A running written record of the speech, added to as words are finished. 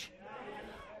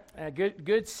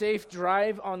Good, safe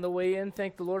drive on the way in.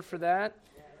 Thank the Lord for that.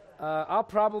 I'll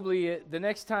probably, the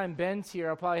next time Ben's here,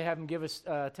 I'll probably have him give us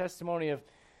testimony of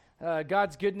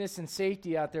God's goodness and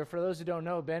safety out there. For those who don't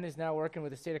know, Ben is now working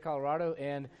with the state of Colorado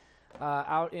and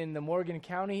out in the Morgan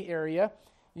County area.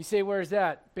 You say, where's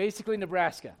that? Basically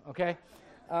Nebraska, okay?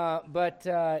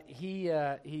 But he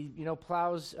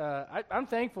plows. I'm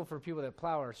thankful for people that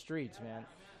plow our streets,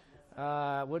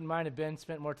 man. Wouldn't mind if Ben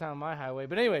spent more time on my highway.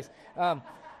 But anyways,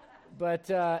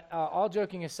 all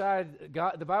joking aside,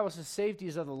 the Bible says safety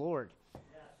is of the Lord.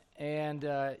 And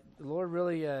the Lord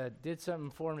really did something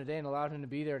for him today and allowed him to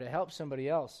be there to help somebody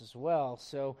else as well.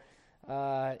 So,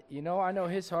 I know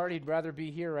his heart. He'd rather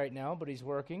be here right now, but he's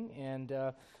working. And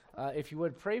if you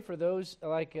would, pray for those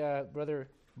like Brother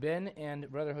Ben and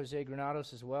Brother Jose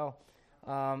Granados as well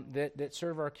that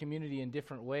serve our community in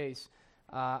different ways.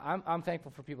 I'm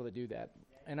thankful for people that do that.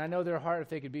 And I know their heart, if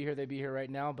they could be here, they'd be here right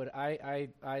now, but I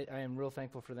am real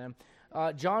thankful for them.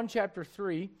 John chapter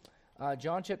 3,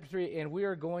 and we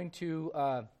are going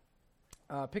to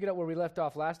pick it up where we left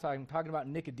off last time, talking about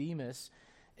Nicodemus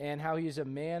and how he is a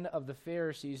man of the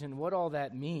Pharisees and what all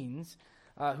that means,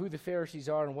 who the Pharisees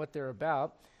are and what they're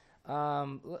about.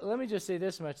 Let me just say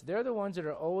this much. They're the ones that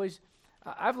are always,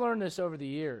 I've learned this over the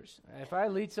years. If I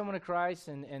lead someone to Christ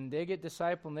and they get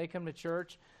discipled and they come to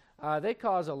church, they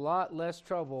cause a lot less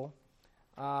trouble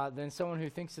than someone who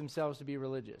thinks themselves to be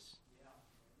religious.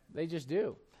 They just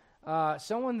do.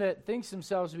 Someone that thinks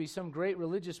themselves to be some great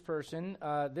religious person,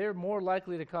 they're more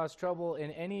likely to cause trouble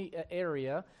in any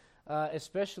area,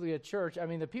 especially a church. I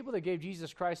mean, the people that gave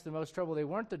Jesus Christ the most trouble, they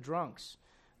weren't the drunks.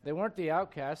 They weren't the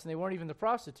outcasts, and they weren't even the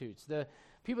prostitutes. The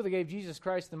people that gave Jesus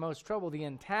Christ the most trouble, the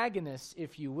antagonists,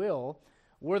 if you will,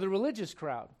 were the religious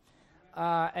crowd.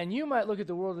 And you might look at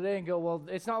the world today and go, well,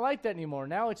 it's not like that anymore.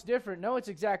 Now it's different. No, it's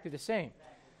exactly the same.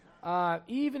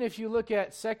 Even if you look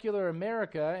at secular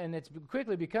America, and it's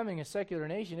quickly becoming a secular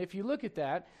nation, if you look at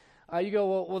that, you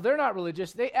go, well, they're not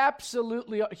religious. They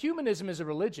absolutely are. Humanism is a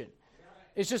religion.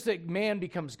 It's just that man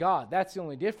becomes God. That's the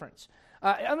only difference.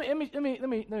 Let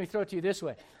me throw it to you this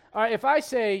way. All right, if I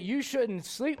say you shouldn't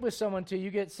sleep with someone until you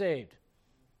get saved,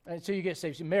 until you get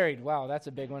saved, you're married. Wow, that's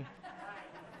a big one.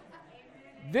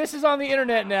 This is on the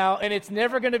internet now, and it's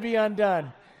never going to be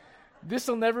undone. This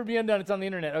will never be undone. It's on the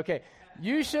internet. Okay,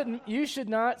 you should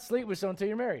not sleep with someone until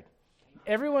you're married.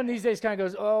 Everyone these days kind of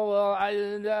goes, oh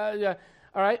well,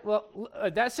 all right. Well,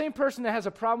 that same person that has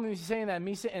a problem with you saying that,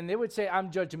 and they would say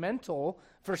I'm judgmental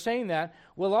for saying that,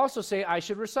 will also say I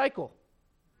should recycle,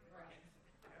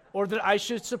 or that I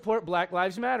should support Black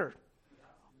Lives Matter,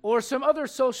 or some other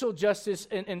social justice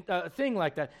and thing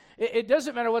like that. It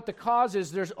doesn't matter what the cause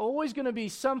is. There's always going to be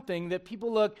something that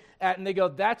people look at and they go,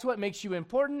 that's what makes you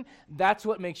important. That's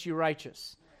what makes you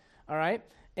righteous. All right?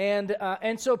 And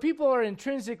so people are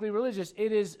intrinsically religious.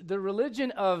 It is the religion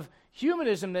of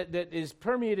humanism that is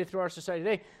permeated through our society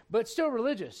today, but still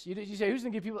religious. You say, who's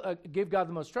going to give God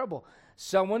the most trouble?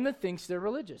 Someone that thinks they're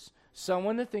religious.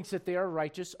 Someone that thinks that they are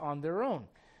righteous on their own.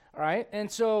 All right? And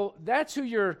so that's who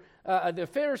the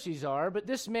Pharisees are, but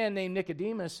this man named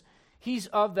Nicodemus, he's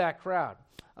of that crowd.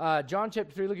 John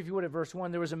chapter 3, look if you would at verse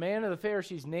 1. There was a man of the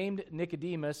Pharisees named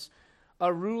Nicodemus,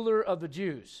 a ruler of the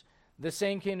Jews. The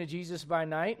same came to Jesus by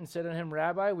night and said unto him,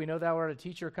 Rabbi, we know thou art a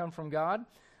teacher come from God,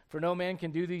 for no man can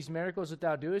do these miracles that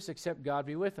thou doest, except God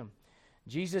be with him.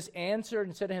 Jesus answered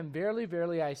and said to him, Verily,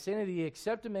 verily, I say unto thee,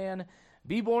 except a man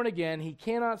be born again, he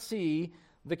cannot see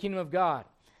the kingdom of God.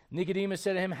 Nicodemus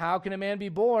said to him, How can a man be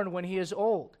born when he is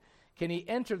old? Can he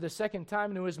enter the second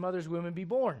time into his mother's womb and be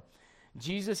born?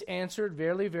 Jesus answered,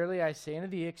 Verily, verily, I say unto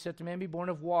thee, except a man be born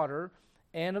of water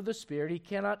and of the Spirit, he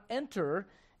cannot enter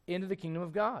into the kingdom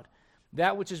of God.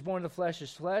 That which is born of the flesh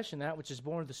is flesh, and that which is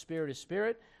born of the Spirit is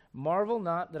spirit. Marvel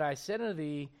not that I said unto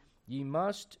thee, ye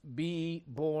must be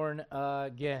born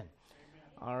again. Amen.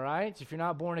 All right? So if you're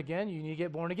not born again, you need to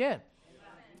get born again.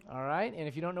 Amen. All right? And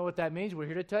if you don't know what that means, we're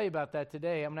here to tell you about that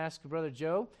today. I'm going to ask Brother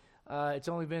Joe. It's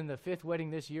only been the 5th wedding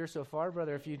this year so far.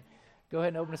 Brother, if you'd go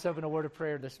ahead and open us up in a word of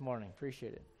prayer this morning.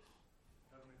 Appreciate it.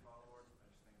 Heavenly Father, Lord, I just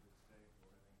thank you for this day,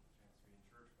 Lord. I thank you for the chance to be in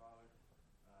church, Father.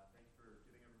 Thank you for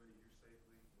getting everybody here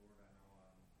safely. Lord, I know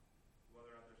the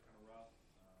weather out there is kind of rough.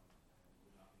 It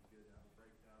would not be good to have a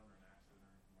breakdown or an accident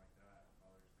or anything like that.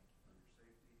 Father, just thank you for your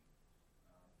safety.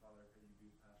 Father, I pray you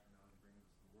be with Pastor now and bring us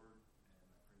the word. And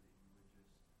I pray that you would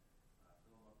just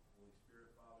fill him up with the Holy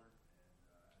Spirit, Father, and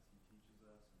as he teaches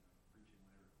us and the preaching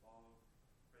later to follow.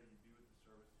 Pray you be with the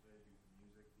service today, be with the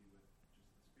music, be with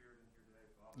just the Spirit in here today,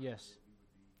 Father. Yes. That we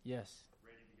would be Yes.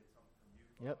 ready to get something from you,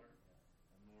 Father. Yep.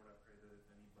 And Lord, I pray that if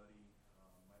anybody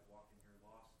might walk in here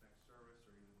lost next service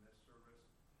or even this service,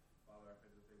 Father, I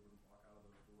pray that they wouldn't walk out of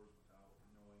those doors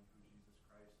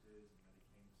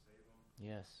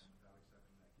Yes. without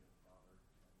accepting that gift, Father.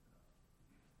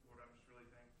 And Lord, I'm just really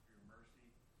thankful for your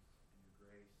mercy and your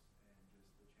grace and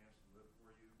just the chance to live for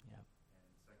you. Yep.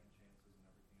 And second chances and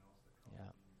everything else that comes Yep.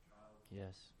 with being your child.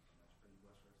 Yes. And I just pray you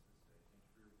bless the rest of this day. Thank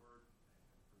you for your word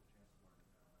and for the chance to learn it now.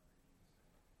 I pray in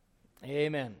Jesus' name.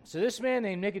 Amen. So this man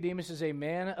named Nicodemus is a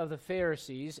man of the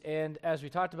Pharisees, and as we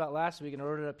talked about last week, and I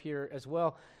wrote it up here as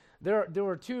well, there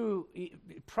were two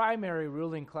primary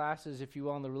ruling classes, if you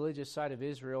will, on the religious side of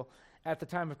Israel at the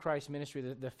time of Christ's ministry,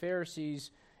 the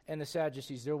Pharisees and the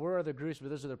Sadducees. There were other groups,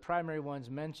 but those are the primary ones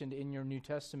mentioned in your New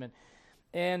Testament.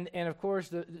 And of course,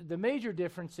 the major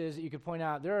differences that you could point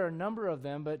out, there are a number of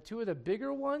them, but two of the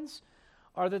bigger ones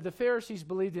are that the Pharisees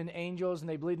believed in angels and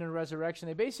they believed in a resurrection.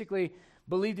 They basically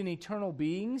believed in eternal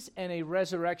beings and a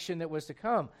resurrection that was to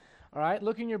come. All right,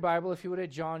 look in your Bible, if you would,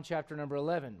 at John chapter number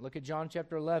 11. Look at John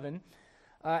chapter 11.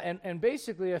 And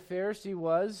basically, a Pharisee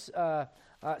was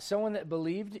someone that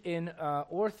believed in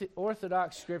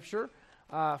Orthodox Scripture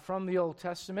from the Old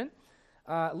Testament.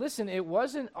 Listen, it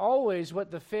wasn't always what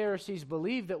the Pharisees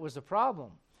believed that was the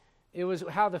problem. It was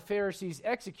how the Pharisees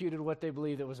executed what they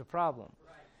believed that was a problem.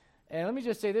 Right. And let me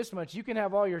just say this much. You can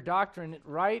have all your doctrine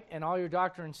right and all your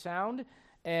doctrine sound,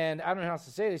 and I don't know how else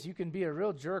to say this, you can be a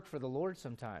real jerk for the Lord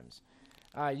sometimes.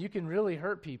 You can really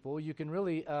hurt people. You can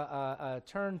really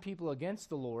turn people against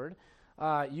the Lord.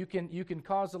 You can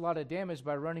cause a lot of damage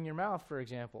by running your mouth, for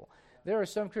example. There are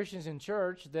some Christians in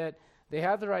church that they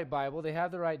have the right Bible, they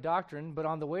have the right doctrine, but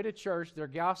on the way to church, they're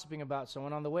gossiping about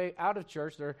someone. On the way out of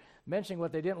church, they're mentioning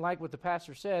what they didn't like what the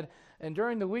pastor said. And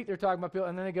during the week, they're talking about people,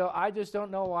 and then they go, I just don't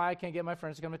know why I can't get my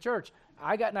friends to come to church.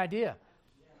 I got an idea.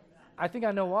 I think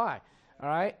I know why. All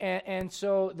right? And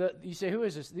so you say, who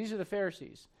is this? These are the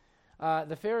Pharisees.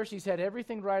 The Pharisees had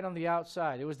everything right on the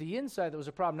outside. It was the inside that was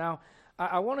a problem. Now,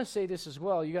 I want to say this as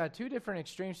well. You got two different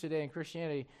extremes today in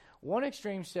Christianity. One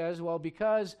extreme says, well,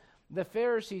 because the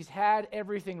Pharisees had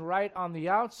everything right on the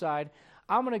outside,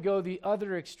 I'm going to go the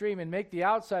other extreme and make the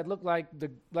outside look like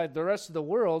the rest of the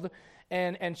world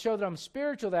and show that I'm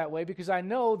spiritual that way, because I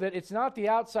know that it's not the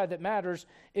outside that matters,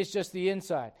 it's just the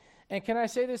inside. And can I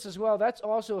say this as well? That's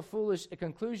also a foolish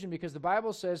conclusion, because the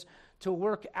Bible says to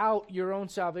work out your own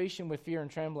salvation with fear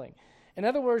and trembling. In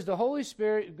other words, the Holy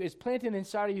Spirit is planted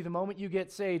inside of you the moment you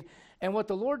get saved. And what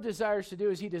the Lord desires to do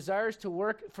is He desires to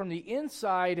work from the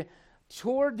inside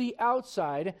toward the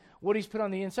outside what He's put on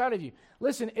the inside of you.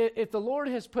 Listen, if the Lord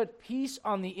has put peace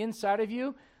on the inside of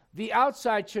you, the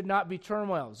outside should not be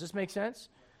turmoil. Does this make sense?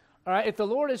 All right, if the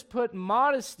Lord has put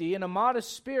modesty and a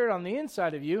modest spirit on the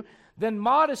inside of you, then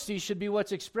modesty should be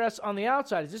what's expressed on the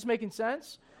outside. Is this making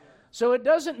sense? So it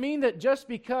doesn't mean that just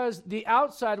because the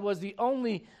outside was the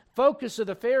only focus of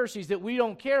the Pharisees that we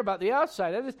don't care about the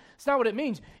outside. That's not what it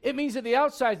means. It means that the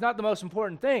outside is not the most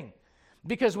important thing.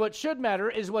 Because what should matter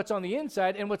is what's on the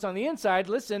inside, and what's on the inside,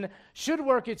 listen, should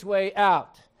work its way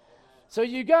out. So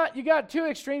you got two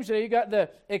extremes today. You got the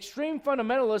extreme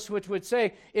fundamentalists, which would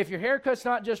say if your haircut's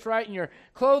not just right and your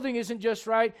clothing isn't just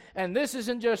right and this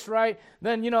isn't just right,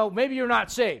 then maybe you're not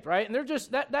saved, right? And they're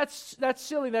just that's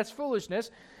silly, that's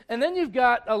foolishness. And then you've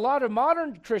got a lot of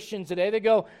modern Christians today that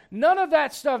go, none of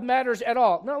that stuff matters at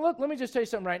all. Now look, let me just tell you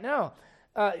something right now.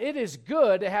 It is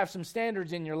good to have some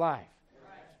standards in your life.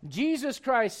 Jesus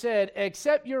Christ said,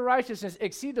 except your righteousness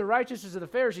exceed the righteousness of the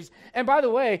Pharisees. And by the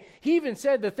way, He even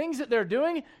said the things that they're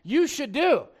doing, you should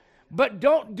do. But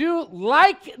don't do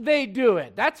like they do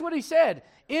it. That's what He said,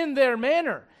 in their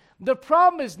manner. The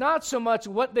problem is not so much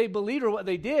what they believed or what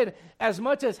they did, as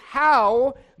much as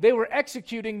how they were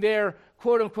executing their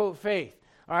quote-unquote faith.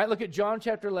 All right, look at John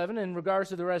chapter 11 in regards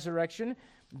to the resurrection.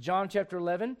 John chapter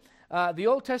 11. The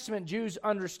Old Testament Jews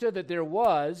understood that there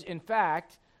was, in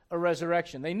fact, a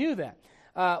resurrection. They knew that.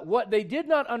 What they did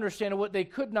not understand, or what they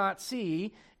could not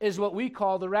see, is what we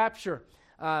call the rapture.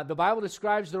 The Bible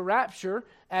describes the rapture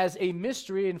as a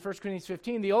mystery in 1 Corinthians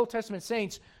 15. The Old Testament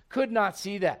saints could not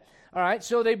see that. All right,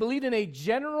 so they believed in a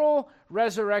general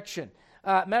resurrection.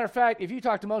 Matter of fact, if you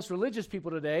talk to most religious people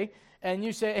today, and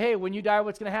you say, hey, when you die,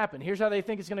 what's going to happen? Here's how they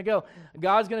think it's going to go.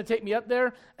 God's going to take me up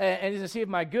there, and He's going to see if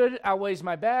my good outweighs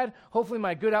my bad. Hopefully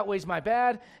my good outweighs my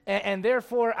bad, and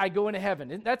therefore I go into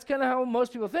heaven. And that's kind of how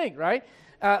most people think, right?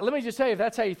 Let me just tell you, if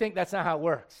that's how you think, that's not how it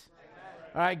works.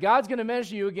 All right, God's going to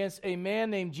measure you against a man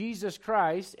named Jesus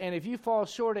Christ, and if you fall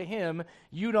short of Him,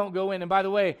 you don't go in. And by the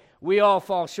way, we all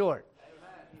fall short.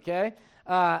 Okay?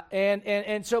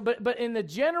 And so, but in the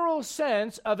general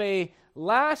sense of a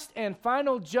last and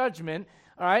final judgment,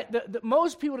 all right,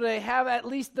 most people today have at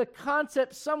least the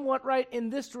concept somewhat right in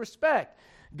this respect.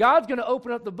 God's going to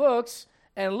open up the books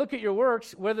and look at your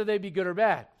works, whether they be good or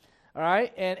bad. All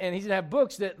right, and he's going to have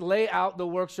books that lay out the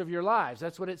works of your lives.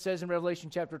 That's what it says in Revelation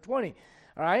chapter 20.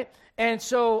 All right, and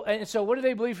so what do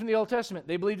they believe from the Old Testament?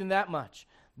 They believed in that much.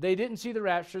 They didn't see the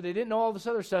rapture. They didn't know all this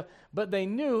other stuff, but they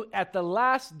knew at the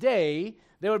last day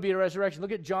there would be a resurrection.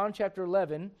 Look at John chapter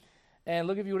 11, and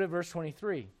look if you would at verse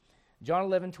 23. John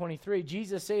 11:23.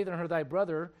 Jesus saith unto her, thy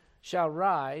brother shall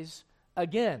rise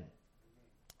again.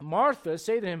 Martha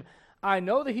saith to him, I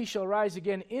know that he shall rise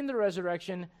again in the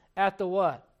resurrection at the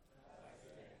what?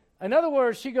 In other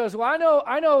words, she goes, well,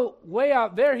 I know way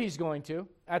out there he's going to,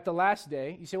 at the last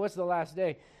day. You say, what's the last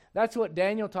day? That's what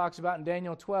Daniel talks about in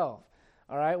Daniel 12.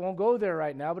 All right, won't go there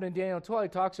right now, but in Daniel 12, he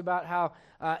talks about how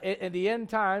in the end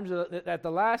times, at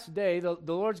the last day, the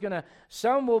Lord's going to,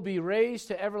 some will be raised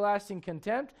to everlasting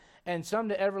contempt and some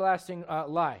to everlasting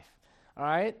life. All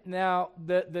right, now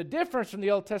the difference from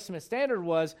the Old Testament standard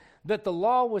was that the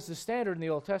law was the standard in the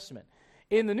Old Testament.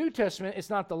 In the New Testament, it's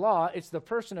not the law, it's the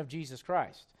person of Jesus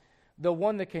Christ, the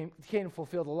one that came to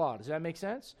fulfill the law. Does that make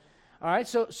sense? All right,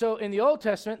 so in the Old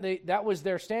Testament, that was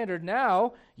their standard.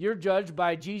 Now, you're judged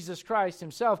by Jesus Christ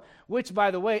himself, which,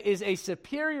 by the way, is a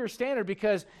superior standard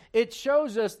because it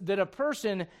shows us that a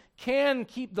person can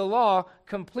keep the law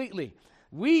completely.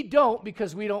 We don't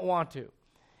because we don't want to.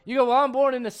 You go, well, I'm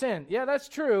born into sin. Yeah, that's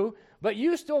true, but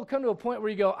you still come to a point where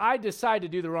you go, I decide to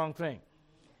do the wrong thing.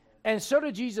 And so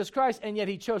did Jesus Christ, and yet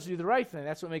he chose to do the right thing.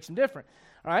 That's what makes him different.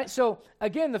 All right, so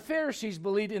again, the Pharisees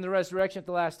believed in the resurrection at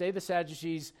the last day. The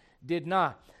Sadducees did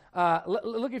not.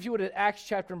 Look, if you would, at Acts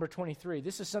chapter number 23.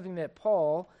 This is something that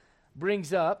Paul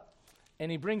brings up, and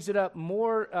he brings it up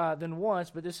more than once,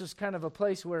 but this is kind of a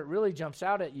place where it really jumps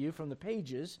out at you from the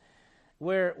pages,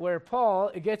 where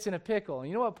Paul gets in a pickle. And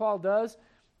you know what Paul does?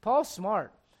 Paul's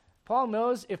smart. Paul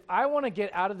knows if I want to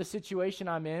get out of the situation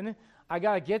I'm in, I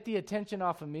got to get the attention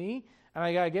off of me, and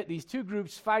I got to get these two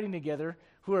groups fighting together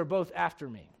who are both after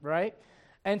me, right?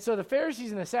 And so the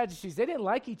Pharisees and the Sadducees, they didn't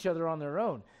like each other on their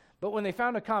own. But when they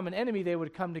found a common enemy, they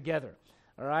would come together,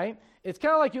 all right? It's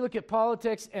kind of like you look at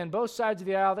politics, and both sides of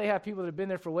the aisle, they have people that have been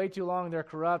there for way too long, and they're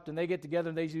corrupt, and they get together,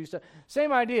 and they do stuff.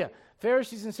 Same idea.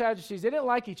 Pharisees and Sadducees, they didn't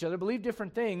like each other, believed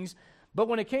different things, but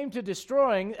when it came to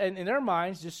destroying, and in their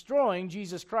minds, destroying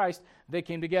Jesus Christ, they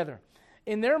came together.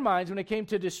 In their minds, when it came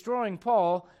to destroying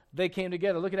Paul, they came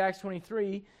together. Look at Acts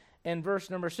 23 and verse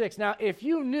number 6. Now, if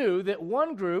you knew that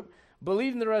one group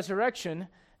believed in the resurrection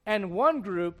and one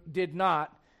group did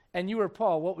not, and you were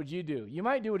Paul, what would you do? You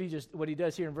might do what he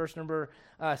does here in verse number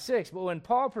 6. But when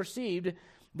Paul perceived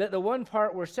that the one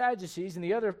part were Sadducees and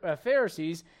the other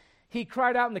Pharisees, he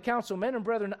cried out in the council, men and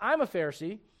brethren, I'm a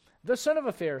Pharisee, the son of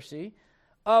a Pharisee.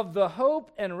 Of the hope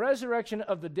and resurrection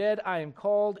of the dead I am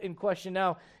called in question.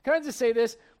 Now, can I just say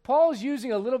this? Paul's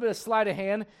using a little bit of sleight of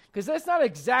hand because that's not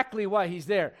exactly why he's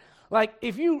there. Like,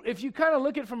 if you kind of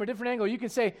look at it from a different angle, you can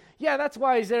say, yeah, that's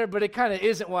why he's there, but it kind of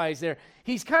isn't why he's there.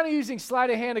 He's kind of using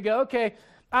sleight of hand to go, okay,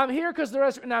 I'm here because the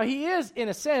resurrection. Now, he is, in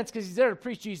a sense, because he's there to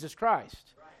preach Jesus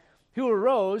Christ, who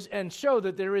arose and show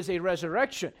that there is a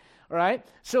resurrection. All right?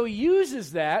 So he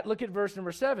uses that. Look at verse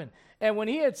number 7. And when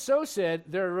he had so said,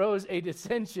 there arose a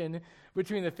dissension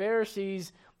between the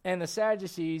Pharisees and the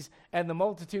Sadducees, and the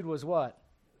multitude was what?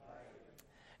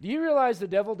 Do you realize the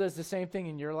devil does the same thing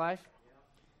in your life?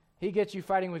 He gets you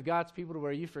fighting with God's people to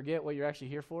where you forget what you're actually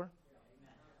here for.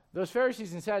 Those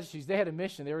Pharisees and Sadducees, they had a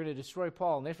mission. They were going to destroy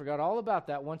Paul, and they forgot all about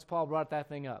that once Paul brought that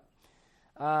thing up.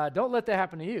 Don't let that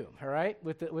happen to you, all right?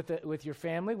 With your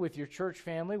family, with your church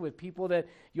family, with people that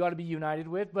you ought to be united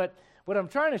with. But what I'm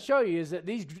trying to show you is that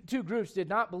these two groups did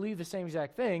not believe the same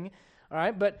exact thing, all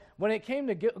right? But when it came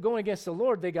to going against the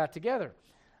Lord, they got together.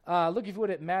 Look, if you would,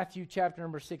 at Matthew chapter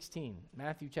number 16.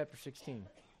 Matthew chapter 16.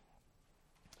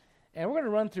 And we're going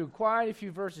to run through quite a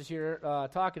few verses here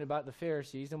talking about the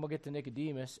Pharisees, and we'll get to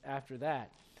Nicodemus after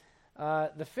that.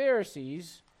 The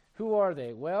Pharisees, who are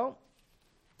they? Well,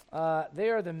 they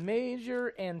are the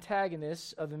major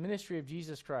antagonists of the ministry of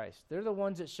Jesus Christ. They're the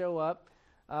ones that show up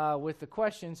with the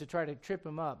questions to try to trip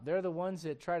him up. They're the ones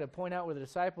that try to point out where the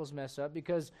disciples mess up,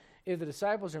 because if the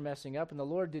disciples are messing up and the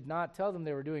Lord did not tell them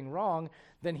they were doing wrong,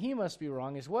 then he must be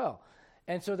wrong as well.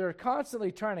 And so they're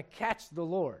constantly trying to catch the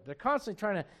Lord. They're constantly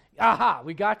trying to, aha,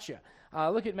 we got you.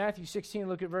 Look at Matthew 16,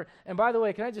 look at verse. And by the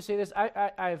way, can I just say this?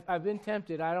 I've been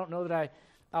tempted. I don't know that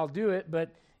I'll do it,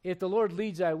 but if the Lord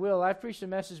leads, I will. I've preached a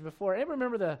message before. Anybody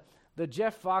remember the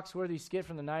Jeff Foxworthy skit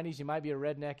from the 90s, You Might Be a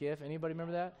Redneck If? Anybody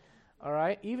remember that? All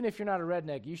right? Even if you're not a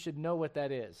redneck, you should know what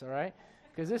that is, all right?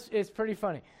 Because this is pretty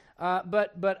funny.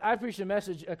 But I preached a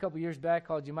message a couple years back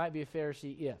called You Might Be a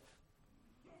Pharisee If.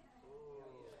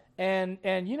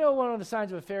 And you know one of the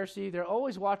signs of a Pharisee? They're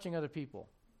always watching other people.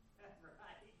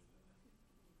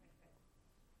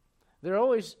 They're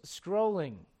always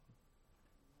scrolling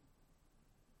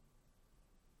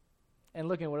and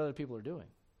looking at what other people are doing.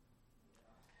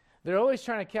 They're always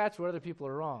trying to catch what other people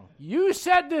are wrong. You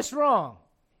said this wrong.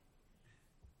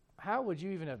 How would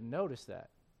you even have noticed that?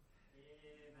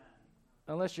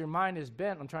 Unless your mind is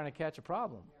bent on trying to catch a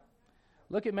problem.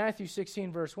 Look at Matthew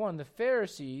 16, verse 1. The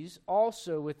Pharisees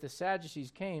also with the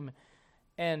Sadducees came,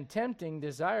 and tempting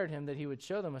desired him that he would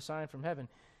show them a sign from heaven.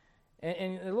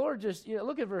 And the Lord just,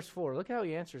 look at verse 4. Look how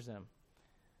he answers them.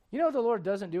 You know what the Lord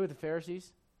doesn't do with the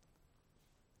Pharisees?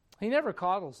 He never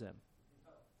coddles them.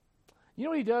 You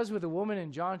know what he does with a woman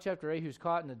in John chapter 8 who's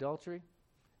caught in adultery?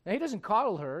 Now, he doesn't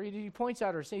coddle her. He points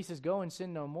out her sin. He says, go and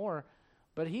sin no more.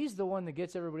 But he's the one that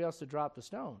gets everybody else to drop the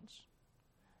stones.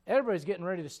 Everybody's getting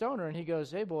ready to stone her, and he goes,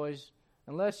 hey, boys,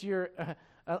 unless you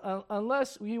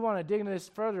want to dig into this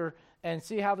further and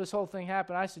see how this whole thing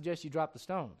happened, I suggest you drop the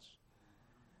stones.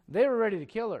 They were ready to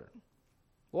kill her.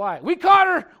 Why? We caught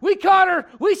her! We caught her!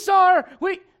 We saw her!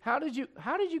 How did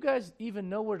you guys even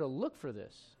know where to look for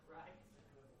this?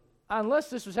 Unless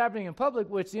this was happening in public,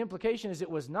 which the implication is it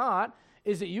was not,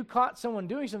 is that you caught someone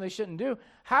doing something they shouldn't do.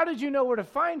 How did you know where to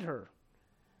find her?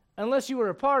 Unless you were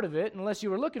a part of it, unless you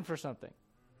were looking for something.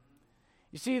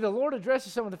 You see, the Lord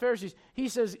addresses some of the Pharisees. He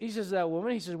says to that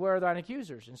woman, he says, where are thine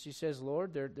accusers? And she says,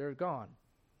 Lord, they're gone.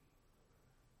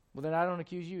 Well, then I don't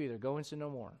accuse you either. Go and sin no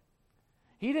more.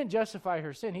 He didn't justify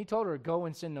her sin. He told her, go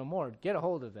and sin no more. Get a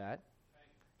hold of that.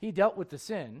 He dealt with the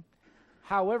sin.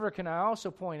 However, can I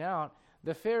also point out,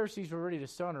 the Pharisees were ready to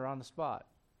stone her on the spot.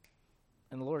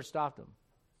 And the Lord stopped them.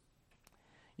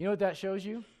 You know what that shows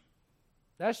you?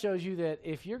 That shows you that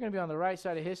if you're going to be on the right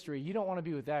side of history, you don't want to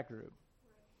be with that group.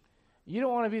 You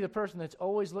don't want to be the person that's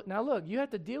always... Now look, you have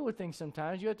to deal with things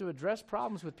sometimes. You have to address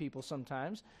problems with people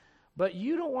sometimes. But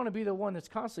you don't want to be the one that's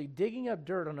constantly digging up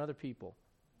dirt on other people.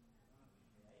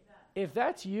 If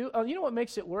that's you... you know what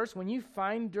makes it worse? When you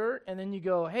find dirt and then you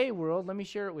go, hey, world, let me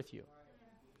share it with you.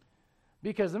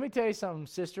 Because let me tell you something,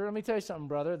 sister. Let me tell you something,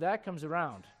 brother. That comes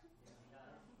around.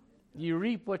 You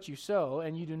reap what you sow,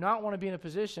 and you do not want to be in a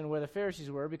position where the Pharisees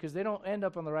were because they don't end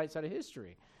up on the right side of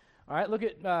history. All right, look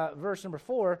at verse number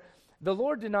 4. The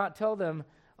Lord did not tell them,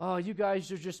 oh, you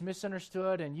guys are just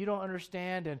misunderstood, and you don't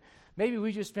understand, and maybe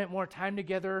we just spent more time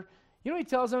together. You know what he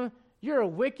tells them? You're a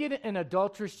wicked and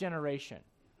adulterous generation.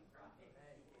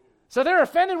 So they're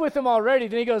offended with him already.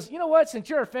 Then he goes, you know what? Since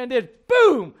you're offended,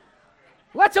 boom!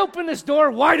 Let's open this door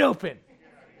wide open.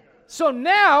 So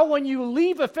now, when you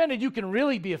leave offended, you can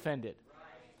really be offended.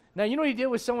 Now, you know what he did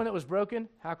with someone that was broken?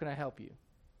 How can I help you?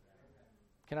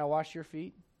 Can I wash your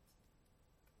feet?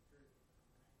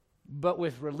 But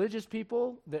with religious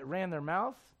people that ran their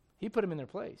mouth, he put them in their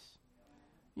place.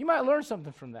 You might learn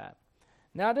something from that.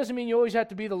 Now, it doesn't mean you always have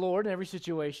to be the Lord in every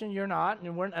situation. You're not,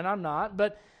 and I'm not.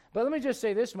 But let me just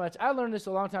say this much. I learned this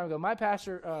a long time ago. My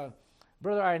pastor...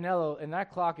 Brother Ianello, and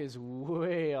that clock is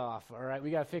way off, all right?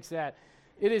 We got to fix that.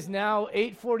 It is now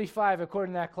 8:45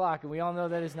 according to that clock, and we all know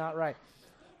that is not right.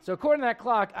 So according to that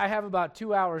clock, I have about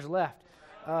 2 hours left.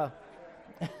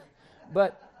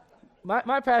 But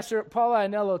my pastor, Paul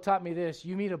Ianello, taught me this.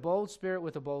 You meet a bold spirit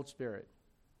with a bold spirit.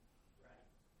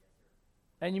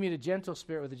 And you meet a gentle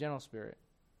spirit with a gentle spirit.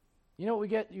 You know what we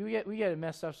get it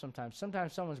messed up sometimes.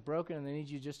 Sometimes someone's broken, and they need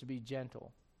you just to be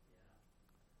gentle.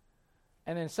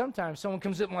 And then sometimes someone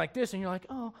comes up like this, and you're like,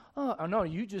 oh, no,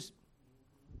 you just,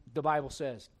 the Bible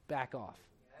says, back off.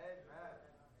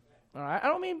 All right? I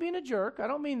don't mean being a jerk. I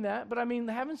don't mean that. But I mean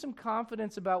having some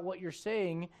confidence about what you're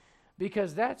saying,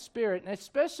 because that spirit, and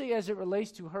especially as it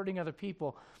relates to hurting other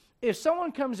people, if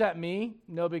someone comes at me,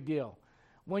 no big deal.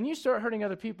 When you start hurting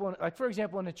other people, like for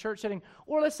example in a church setting,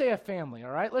 or let's say a family,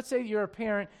 all right? Let's say you're a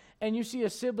parent and you see a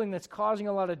sibling that's causing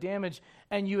a lot of damage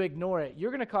and you ignore it.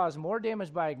 You're going to cause more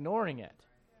damage by ignoring it.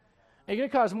 And you're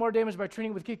going to cause more damage by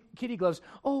treating it with kitty gloves.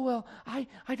 Oh, well, I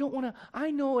don't want to,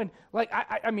 I know, and like,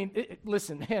 I mean,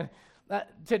 listen, man,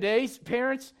 today's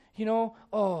parents,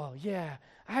 oh, yeah,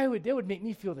 they would make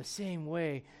me feel the same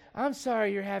way. I'm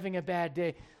sorry you're having a bad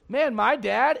day. Man, my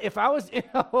dad, if I was,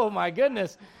 oh my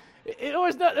goodness,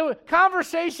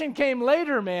 conversation came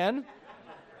later, man.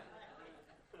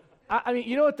 I mean,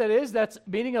 you know what that is? That's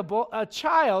meaning a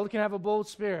child can have a bold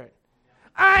spirit.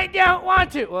 I don't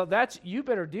want to. Well, you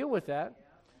better deal with that.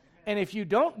 And if you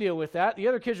don't deal with that, the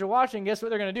other kids are watching, guess what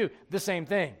they're going to do? The same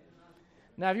thing.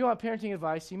 Now, if you want parenting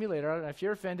advice, see me later. If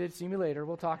you're offended, see me later.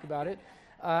 We'll talk about it.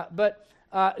 But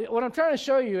what I'm trying to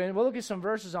show you, and we'll look at some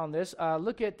verses on this,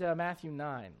 look at Matthew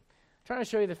 9. I'm trying to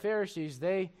show you the Pharisees,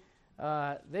 they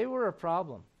were a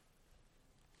problem.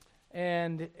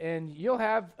 And you'll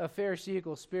have a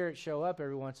Pharisaical spirit show up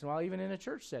every once in a while, even in a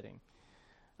church setting.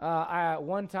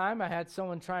 One time I had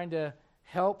someone trying to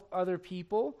help other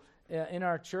people in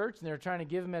our church, and they were trying to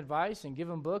give them advice and give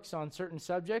them books on certain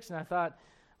subjects, and I thought,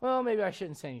 well, maybe I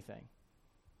shouldn't say anything.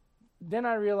 Then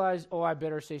I realized, I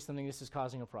better say something. This is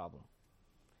causing a problem.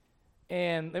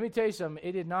 And let me tell you something.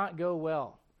 It did not go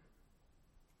well.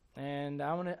 And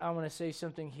I want to say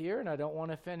something here, and I don't want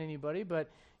to offend anybody, but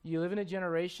you live in a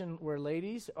generation where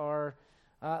ladies are.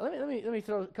 Let me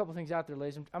throw a couple things out there,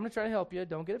 ladies. I'm going to try to help you.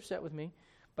 Don't get upset with me.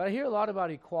 But I hear a lot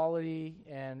about equality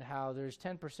and how there's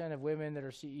 10% of women that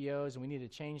are CEOs, and we need to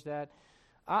change that.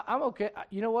 I'm okay.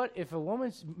 You know what? If a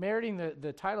woman's meriting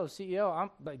the title of CEO, I'm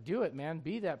like, do it, man.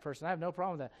 Be that person. I have no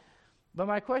problem with that. But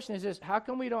my question is this: how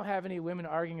come we don't have any women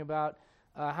arguing about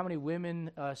how many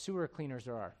women sewer cleaners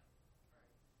there are?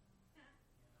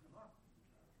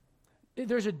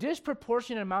 There's a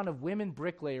disproportionate amount of women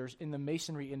bricklayers in the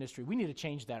masonry industry. We need to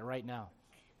change that right now.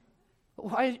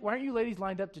 Why aren't you ladies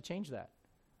lined up to change that?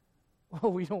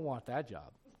 Well, we don't want that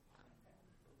job.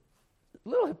 A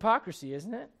little hypocrisy,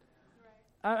 isn't it?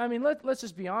 Right. I mean, let's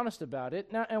just be honest about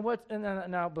it.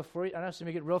 Now, before I know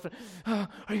somebody get real, are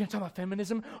you going to talk about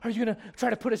feminism? Are you going to try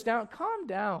to put us down? Calm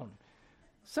down.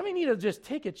 Some of you need to just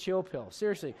take a chill pill.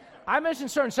 Seriously, I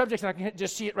mentioned certain subjects, and I can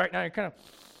just see it right now. You're kind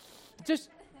of just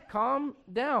calm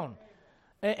down.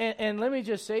 And let me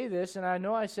just say this, and I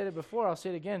know I said it before. I'll say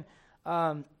it again.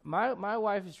 My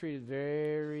wife is treated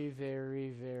very, very,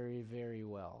 very, very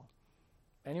well.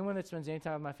 Anyone that spends any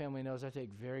time with my family knows I take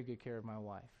very good care of my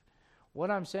wife. What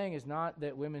I'm saying is not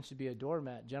that women should be a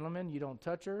doormat. Gentlemen, you don't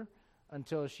touch her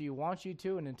until she wants you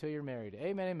to and until you're married.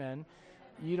 Amen, amen.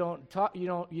 You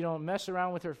don't mess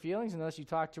around with her feelings unless you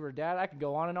talk to her dad. I could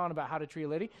go on and on about how to treat a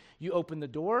lady. You open the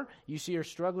door, you see her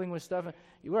struggling with stuff.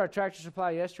 You were at Tractor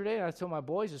Supply yesterday, and I told my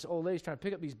boys, this old lady's trying to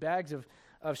pick up these bags of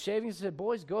shavings. I said,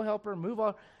 boys, go help her, move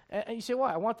on. And you say,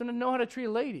 why? I want them to know how to treat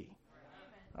a lady.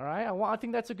 All right? I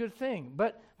think that's a good thing.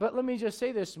 But let me just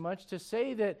say this much. To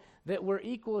say that we're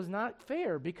equal is not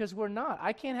fair, because we're not.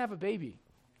 I can't have a baby.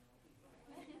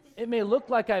 It may look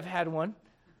like I've had one,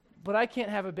 but I can't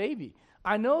have a baby.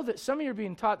 I know that some of you are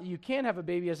being taught that you can't have a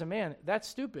baby as a man. That's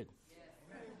stupid.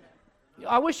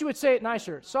 I wish you would say it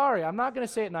nicer. Sorry, I'm not going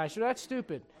to say it nicer. That's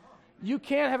stupid. You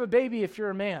can't have a baby if you're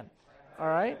a man. All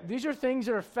right? These are things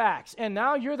that are facts. And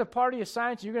now you're the party of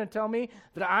science. You're going to tell me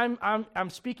that I'm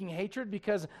speaking hatred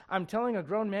because I'm telling a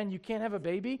grown man you can't have a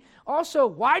baby? Also,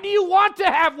 why do you want to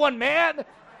have one, man?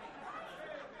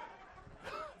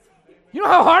 You know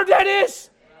how hard that is?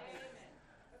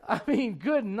 I mean,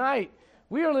 good night.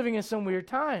 We are living in some weird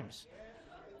times.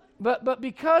 But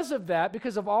because of that,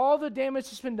 because of all the damage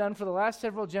that's been done for the last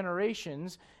several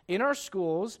generations in our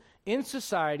schools, in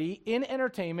society, in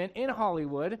entertainment, in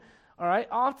Hollywood, all right,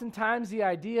 oftentimes the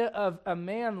idea of a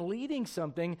man leading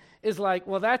something is like,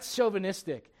 well, that's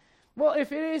chauvinistic. Well,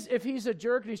 if he's a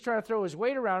jerk and he's trying to throw his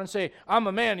weight around and say, I'm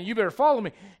a man and you better follow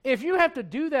me. If you have to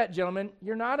do that, gentlemen,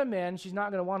 you're not a man. She's not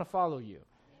going to want to follow you.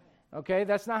 Okay,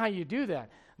 that's not how you do that.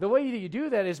 The way you do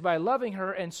that is by loving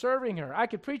her and serving her. I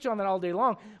could preach on that all day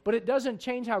long, but it doesn't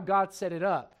change how God set it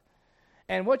up.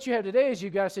 And what you have today is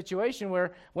you've got a situation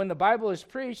where when the Bible is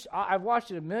preached, I've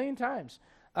watched it a million times,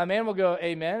 a man will go,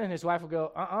 amen, and his wife will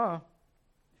go,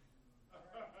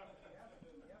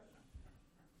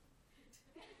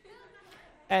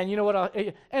 And you know what?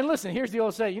 And listen, here's the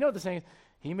old saying. You know what the saying is?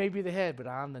 He may be the head, but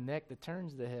I'm the neck that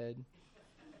turns the head.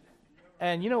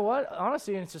 And you know what?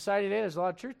 Honestly, in society today, there's a lot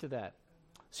of truth to that.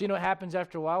 So you know what happens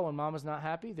after a while when mama's not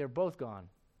happy? They're both gone.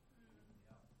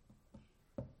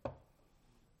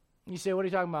 You say, what are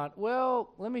you talking about?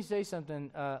 Well, let me say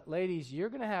something. Ladies, you're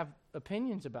going to have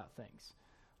opinions about things.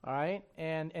 All right?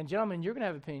 And gentlemen, you're going to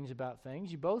have opinions about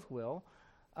things. You both will.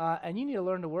 And you need to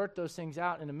learn to work those things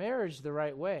out in a marriage the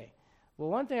right way. Well,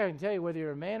 one thing I can tell you, whether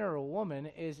you're a man or a woman,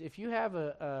 is if you have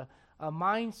a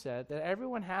mindset that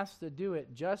everyone has to do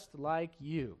it just like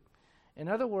you. In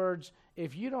other words,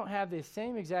 if you don't have the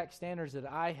same exact standards that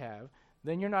I have,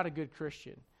 then you're not a good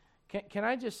Christian. Can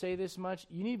I just say this much?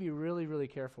 You need to be really, really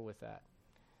careful with that.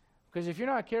 Because if you're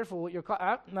not careful, what you're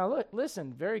now look,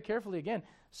 listen very carefully again.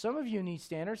 Some of you need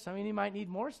standards. Some of you might need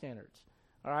more standards,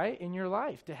 all right, in your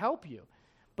life to help you.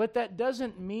 But that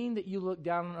doesn't mean that you look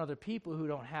down on other people who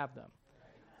don't have them.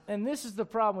 And this is the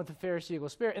problem with the Pharisaical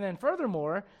spirit. And then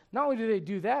furthermore, not only do they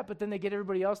do that, but then they get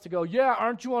everybody else to go, yeah,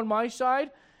 aren't you on my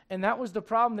side? And that was the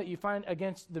problem that you find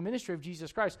against the ministry of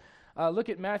Jesus Christ. Look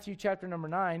at Matthew chapter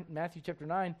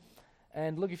 9,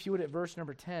 and look, if you would, at verse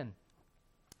number 10.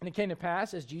 And it came to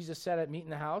pass, as Jesus sat at meat in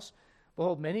the house,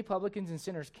 behold, many publicans and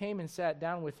sinners came and sat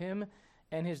down with him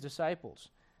and his disciples.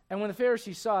 And when the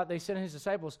Pharisees saw it, they said to his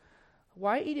disciples,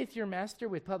 why eateth your master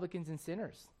with publicans and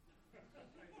sinners?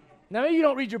 Now, maybe you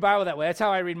don't read your Bible that way. That's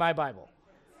how I read my Bible.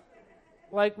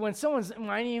 Like when someone's,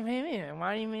 why do you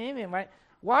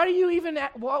even,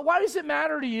 why does it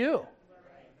matter to you?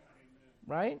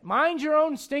 Right? Mind your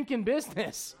own stinking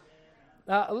business.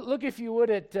 Look, if you would,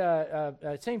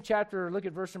 at same chapter, look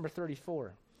at verse number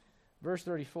 34. Verse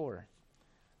 34.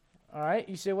 All right?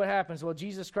 You say, what happens? Well,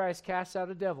 Jesus Christ casts out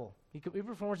a devil. He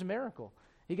performs a miracle.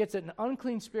 He gets an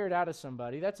unclean spirit out of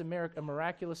somebody. That's a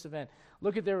miraculous event.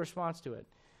 Look at their response to it.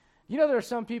 You know, there are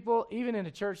some people, even in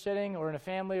a church setting or in a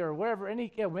family or wherever,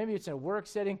 maybe it's in a work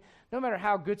setting, no matter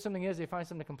how good something is, they find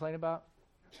something to complain about.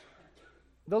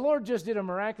 The Lord just did a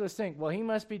miraculous thing. Well, he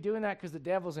must be doing that because the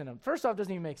devil's in him. First off, it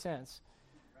doesn't even make sense.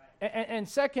 Right. And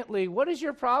secondly, what is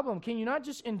your problem? Can you not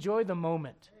just enjoy the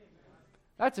moment?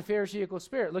 That's a Pharisaical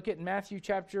spirit. Look at Matthew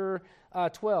chapter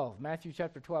 12. Matthew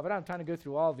chapter 12. I don't have time to go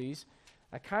through all these.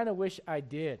 I kind of wish I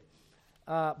did,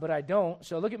 but I don't.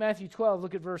 So look at Matthew 12.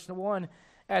 Look at verse 1.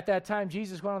 At that time,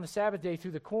 Jesus went on the Sabbath day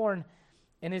through the corn,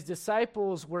 and his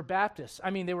disciples were Baptists. I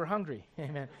mean, they were hungry.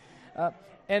 Amen.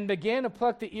 And began to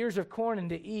pluck the ears of corn and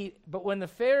to eat. But when the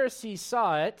Pharisees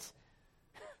saw it,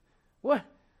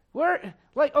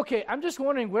 okay, I'm just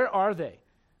wondering, where are they?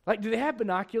 Like, do they have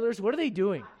binoculars? What are they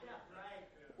doing?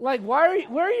 Like, where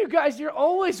are you guys? You're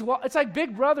always, it's like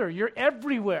Big Brother. You're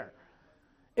everywhere.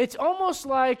 It's almost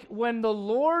like when the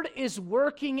Lord is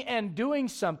working and doing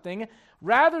something,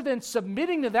 rather than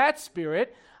submitting to that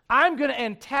spirit, I'm going to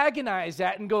antagonize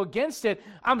that and go against it.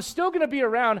 I'm still going to be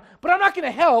around, but I'm not going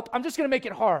to help. I'm just going to make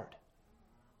it hard.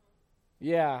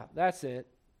 Yeah, that's it.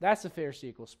 That's the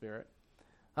Pharisaical spirit.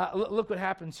 Look what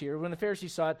happens here. When the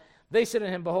Pharisees saw it, they said to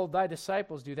him, behold, thy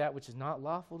disciples do that which is not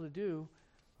lawful to do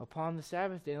upon the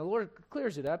Sabbath day. And the Lord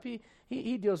clears it up.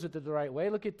 He deals with it the right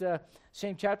way. Look at the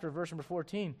same chapter, verse number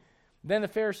 14. Then the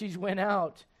Pharisees went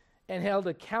out and held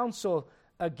a council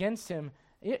against him.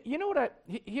 You know what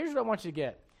here's what I want you to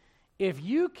get. If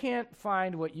you can't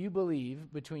find what you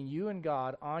believe between you and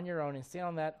God on your own and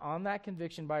stand on that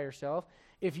conviction by yourself,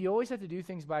 if you always have to do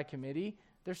things by committee,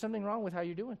 there's something wrong with how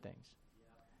you're doing things.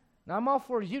 Now, I'm all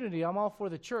for unity. I'm all for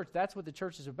the church. That's what the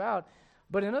church is about.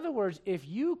 But in other words, if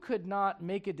you could not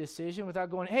make a decision without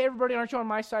going, hey, everybody, aren't you on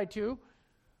my side too?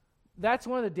 That's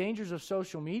one of the dangers of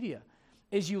social media,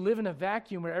 is you live in a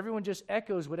vacuum where everyone just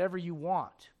echoes whatever you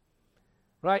want.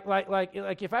 Right? Like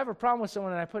if I have a problem with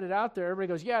someone and I put it out there, everybody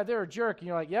goes, yeah, they're a jerk. And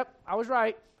you're like, yep, I was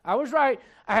right.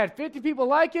 I had 50 people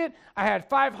like it. I had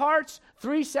 5 hearts,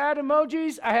 3 sad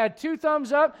emojis. I had 2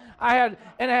 thumbs up. I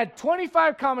had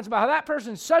 25 comments about how that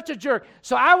person's such a jerk.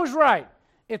 So I was right.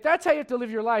 If that's how you have to live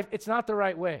your life, it's not the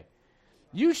right way.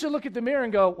 You should look at the mirror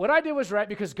and go, what I did was right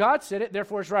because God said it,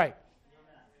 therefore it's right.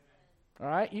 All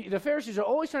right? The Pharisees are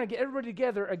always trying to get everybody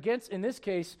together against, in this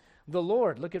case, the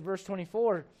Lord. Look at verse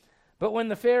 24. But when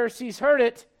the Pharisees heard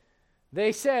it,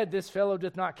 they said, this fellow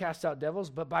doth not cast out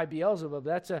devils, but by Beelzebub.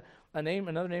 That's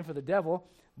another name for the devil,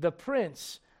 the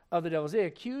prince of the devils. They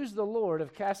accused the Lord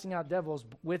of casting out devils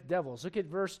with devils. Look at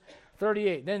verse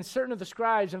 38. Then certain of the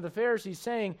scribes and the Pharisees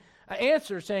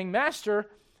answered, saying, Master,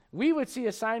 we would see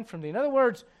a sign from thee. In other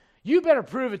words, you better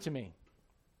prove it to me.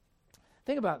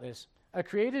 Think about this. A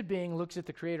created being looks at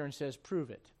the Creator and says, prove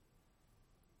it.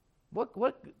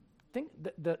 Think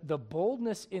the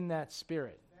boldness in that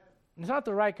spirit. It's not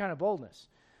the right kind of boldness.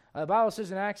 The Bible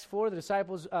says in Acts 4, the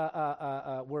disciples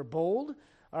were bold,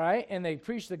 all right, and they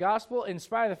preached the gospel in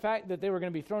spite of the fact that they were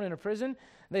going to be thrown into prison.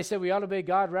 They said we ought to obey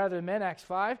God rather than men, Acts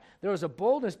 5. There was a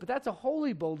boldness, but that's a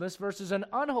holy boldness versus an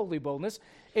unholy boldness.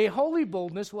 A holy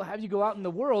boldness will have you go out in the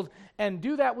world and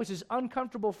do that which is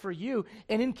uncomfortable for you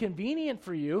and inconvenient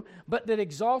for you, but that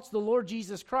exalts the Lord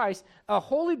Jesus Christ. A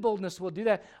holy boldness will do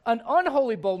that. An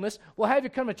unholy boldness will have you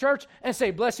come to church and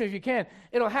say, bless me if you can.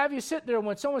 It'll have you sit there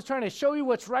when someone's trying to show you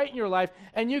what's right in your life,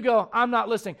 and you go, I'm not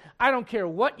listening. I don't care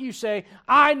what you say.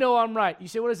 I know I'm right. You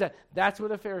say, what is that? That's where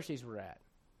the Pharisees were at.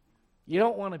 You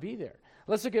don't want to be there.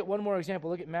 Let's look at one more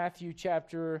example. Look at Matthew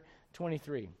chapter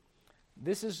 23.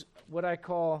 This is what I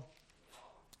call,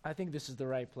 I think this is the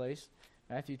right place.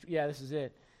 This is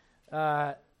it.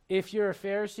 If you're a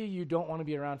Pharisee, you don't want to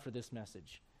be around for this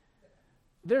message.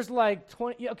 There's like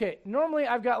 20, okay, normally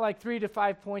I've got like 3 to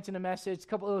 5 points in a message, a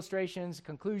couple illustrations,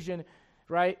 conclusion,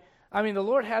 right? I mean, the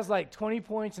Lord has like 20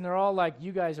 points, and they're all like,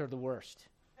 you guys are the worst.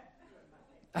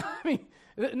 I mean,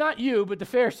 not you, but the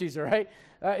Pharisees, all right?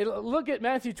 Look at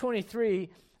Matthew 23,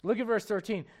 look at verse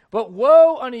 13. But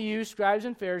woe unto you, scribes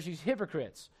and Pharisees,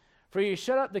 hypocrites, for you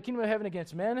shut up the kingdom of heaven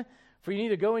against men, For you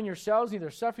neither go in yourselves, neither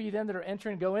suffer ye them that are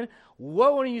entering go in.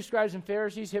 Woe unto you, scribes and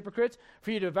Pharisees, hypocrites! For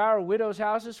you devour widows'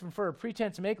 houses, and for a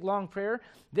pretense make long prayer.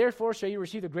 Therefore shall you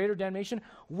receive the greater damnation.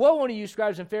 Woe unto you,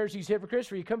 scribes and Pharisees, hypocrites!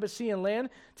 For you come to sea and land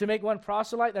to make one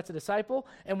proselyte, that's a disciple,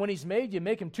 and when he's made, you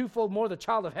make him twofold more the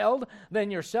child of hell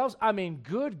than yourselves. I mean,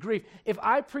 good grief. If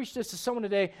I preached this to someone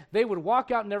today, they would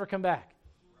walk out and never come back.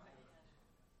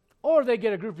 Or they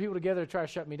get a group of people together to try to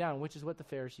shut me down, which is what the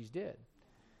Pharisees did.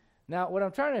 Now, what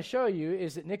I'm trying to show you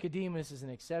is that Nicodemus is an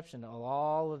exception to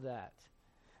all of that,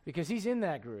 because he's in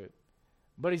that group.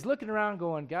 But he's looking around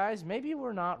going, guys, maybe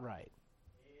we're not right.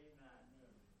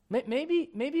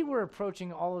 Maybe we're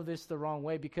approaching all of this the wrong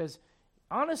way, because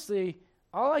honestly,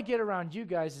 all I get around you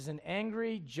guys is an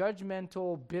angry,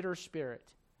 judgmental, bitter spirit.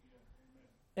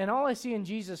 And all I see in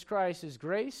Jesus Christ is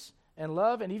grace and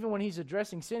love, and even when he's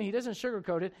addressing sin, he doesn't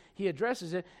sugarcoat it, he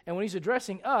addresses it, and when he's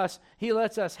addressing us, he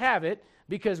lets us have it,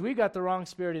 because we've got the wrong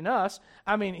spirit in us.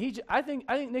 I mean, I think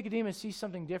Nicodemus sees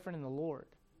something different in the Lord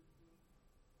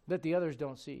that the others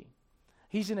don't see.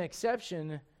 He's an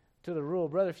exception to the rule.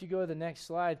 Brother, if you go to the next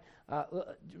slide,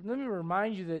 let me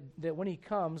remind you that when he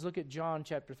comes, look at John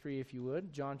chapter 3, if you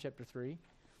would. John chapter 3.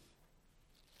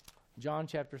 John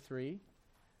chapter 3.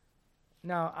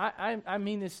 Now, I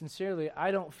mean this sincerely.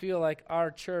 I don't feel like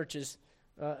our church is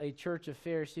a church of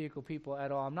Pharisaical people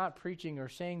at all. I'm not preaching or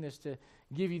saying this to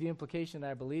give you the implication that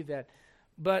I believe that.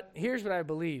 But here's what I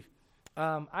believe.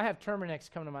 I have Terminex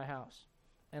come to my house,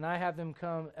 and I have them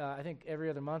come, I think, every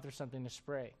other month or something to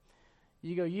spray.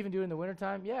 You go, you even do it in the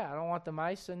wintertime? Yeah, I don't want the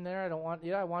mice in there.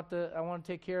 I want to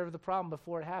take care of the problem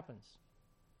before it happens.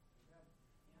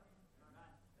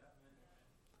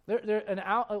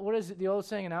 What is it, the old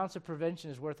saying, an ounce of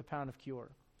prevention is worth a pound of cure.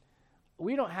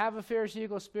 We don't have a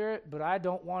Pharisaical spirit, but I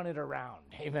don't want it around.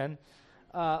 Amen.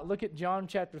 Look at John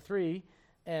chapter 3,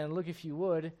 and look, if you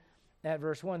would, at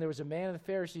verse 1. There was a man of the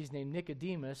Pharisees named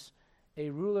Nicodemus, a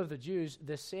ruler of the Jews.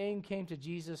 The same came to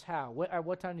Jesus how? At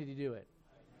what time did he do it?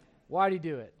 Why did he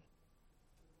do it?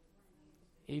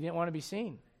 He didn't want to be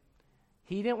seen.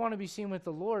 He didn't want to be seen with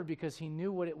the Lord because he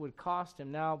knew what it would cost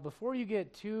him. Now, before you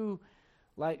get too,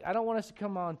 I don't want us to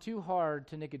come on too hard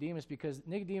to Nicodemus, because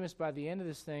Nicodemus, by the end of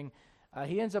this thing,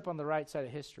 he ends up on the right side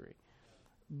of history.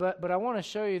 But I want to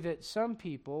show you that some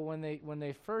people, when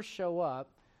they first show up,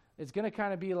 it's going to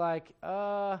kind of be like,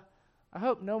 I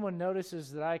hope no one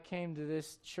notices that I came to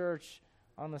this church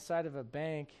on the side of a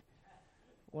bank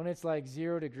when it's like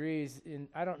 0 degrees, and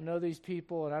I don't know these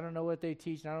people, and I don't know what they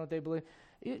teach, and I don't know what they believe.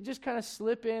 It just kind of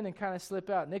slip in and kind of slip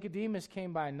out. Nicodemus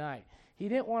came by night. He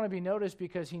didn't want to be noticed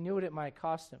because he knew what it might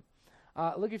cost him.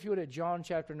 Look, if you would, at John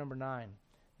chapter number 9.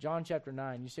 John chapter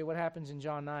 9. You say, what happens in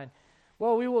John 9?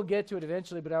 Well, we will get to it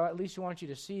eventually, but I at least want you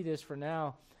to see this for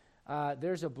now.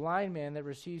 There's a blind man that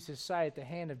receives his sight at the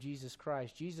hand of Jesus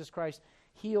Christ. Jesus Christ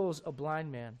heals a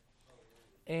blind man.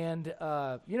 And,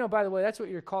 by the way, that's what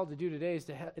you're called to do today, is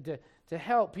to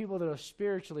help people that are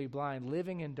spiritually blind,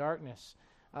 living in darkness,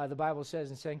 the Bible says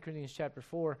in 2 Corinthians chapter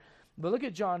 4. But look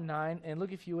at John 9, and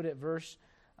look, if you would, at verse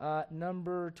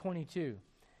number 22.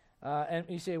 And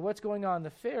you say, what's going on? The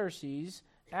Pharisees,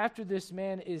 after this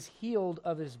man is healed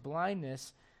of his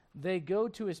blindness, they go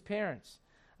to his parents.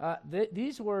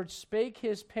 These words spake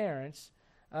his parents.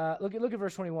 Look at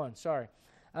verse 21, sorry.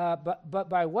 But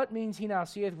by what means he now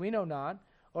seeth, we know not,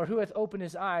 or who hath opened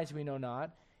his eyes, we know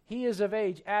not. He is of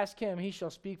age, ask him, he shall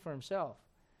speak for himself.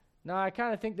 Now, I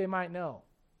kind of think they might know,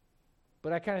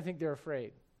 but I kind of think they're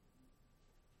afraid.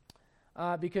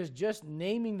 Because just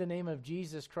naming the name of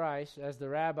Jesus Christ as the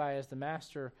rabbi, as the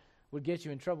master, would get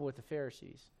you in trouble with the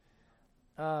Pharisees.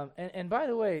 And by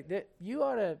the way, that you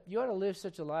ought to live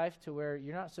such a life to where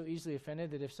you're not so easily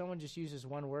offended that if someone just uses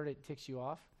one word, it ticks you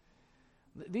off.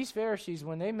 These Pharisees,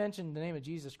 when they mentioned the name of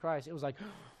Jesus Christ, it was like,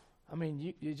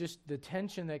 you just the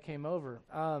tension that came over.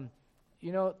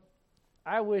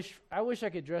 I wish I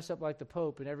could dress up like the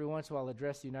Pope and every once in a while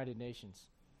address the United Nations.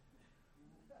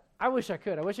 I wish I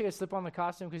could. I wish I could slip on the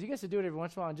costume, because he gets to do it every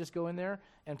once in a while and just go in there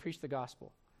and preach the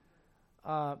gospel.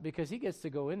 Because he gets to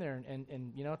go in there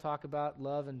and talk about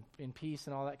love and peace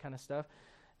and all that kind of stuff.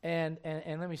 And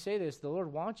let me say this, the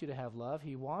Lord wants you to have love.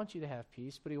 He wants you to have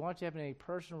peace, but he wants you to have a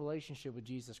personal relationship with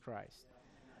Jesus Christ.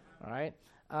 All right?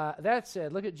 That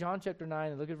said, look at John chapter 9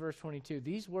 and look at verse 22.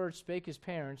 These words spake his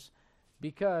parents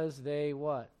because they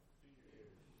what?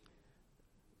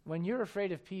 When you're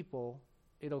afraid of people,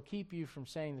 it'll keep you from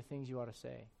saying the things you ought to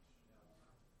say.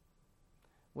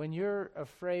 When you're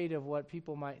afraid of what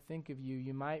people might think of you,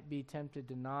 you might be tempted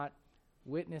to not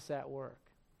witness at work.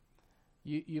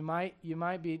 You might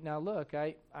be. Now look,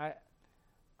 I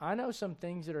know some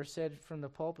things that are said from the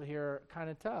pulpit here are kind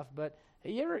of tough, but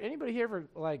Hey, anybody here ever,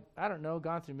 like, I don't know,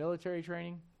 gone through military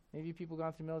training? Maybe people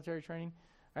gone through military training?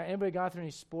 All right, anybody gone through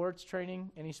any sports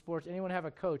training? Any sports? Anyone have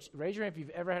a coach? Raise your hand if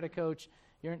you've ever had a coach.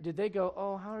 Did they go,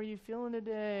 oh, how are you feeling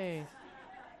today?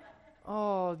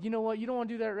 Oh, you know what? You don't want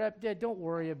to do that rep. Yeah, don't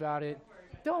worry about it.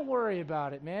 Don't worry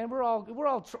about it, man. We're all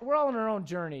on our own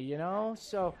journey, you know?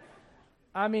 So,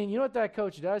 I mean, you know what that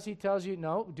coach does? He tells you,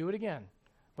 no, do it again.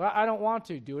 Well, I don't want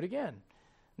to. Do it again.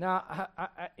 Now,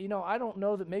 I don't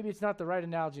know that maybe it's not the right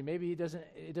analogy. Maybe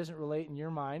it doesn't relate in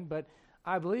your mind, but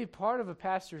I believe part of a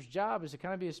pastor's job is to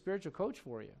kind of be a spiritual coach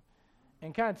for you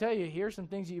and kind of tell you, here's some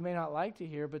things that you may not like to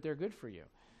hear, but they're good for you.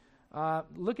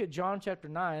 Look at John chapter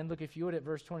 9. Look, if you would, at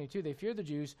verse 22. They feared the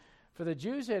Jews, for the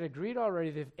Jews had agreed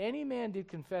already that if any man did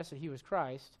confess that he was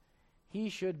Christ, he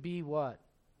should be what?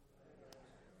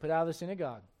 Put out of the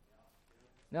synagogue.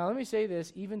 Now, let me say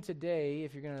this. Even today,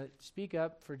 if you're going to speak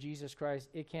up for Jesus Christ,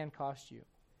 it can cost you,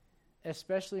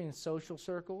 especially in social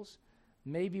circles,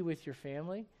 maybe with your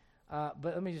family. But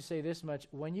let me just say this much.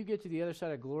 When you get to the other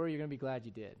side of glory, you're going to be glad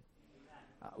you did.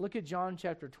 Look at John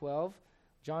chapter 12.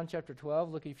 John chapter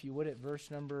 12, look, if you would, at verse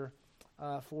number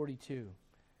 42.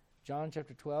 John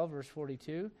chapter 12, verse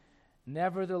 42.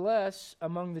 Nevertheless,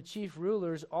 among the chief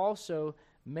rulers also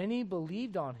many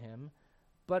believed on him,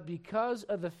 but because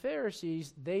of the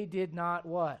Pharisees, they did not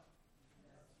what?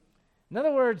 In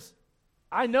other words,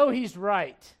 I know he's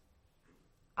right.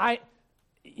 I've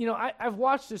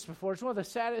watched this before. It's one of the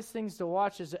saddest things to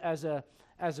watch as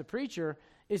a preacher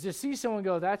is to see someone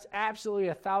go, that's absolutely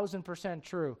 1,000%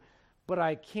 true, but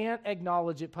I can't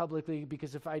acknowledge it publicly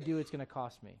because if I do, it's going to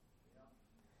cost me.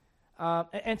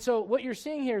 And so what you're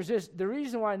seeing here is this. The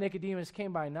reason why Nicodemus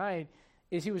came by night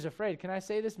is he was afraid. Can I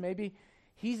say this? Maybe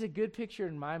he's a good picture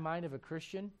in my mind of a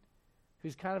Christian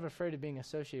who's kind of afraid of being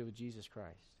associated with Jesus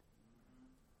Christ.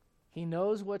 He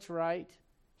knows what's right.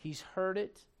 He's heard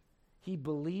it. He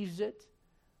believes it.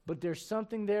 But there's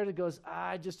something there that goes,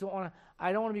 I don't want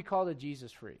to be called a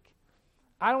Jesus freak.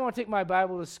 I don't want to take my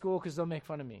Bible to school because they'll make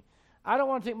fun of me. I don't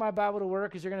want to take my Bible to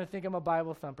work because they're going to think I'm a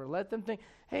Bible thumper. Let them think,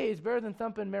 hey, it's better than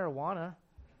thumping marijuana.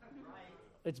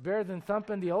 It's better than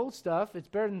thumping the old stuff. It's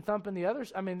better than thumping the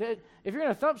others. I mean, if you're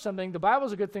going to thump something, the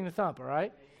Bible's a good thing to thump, all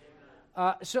right?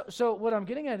 So what I'm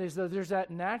getting at is that there's that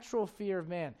natural fear of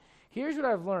man. Here's what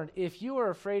I've learned. If you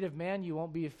are afraid of man, you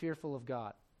won't be fearful of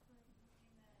God.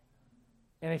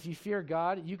 And if you fear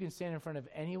God, you can stand in front of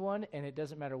anyone, and it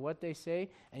doesn't matter what they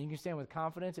say, and you can stand with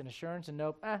confidence and assurance and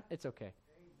know, it's okay.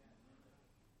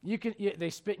 They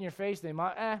spit in your face, they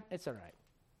mock, it's all right.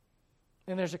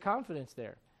 And there's a confidence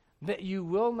there that you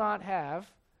will not have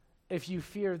if you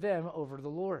fear them over the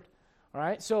Lord. All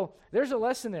right? So there's a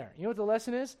lesson there. You know what the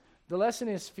lesson is? The lesson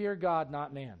is fear God,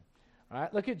 not man. All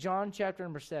right? Look at John chapter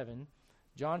number 7.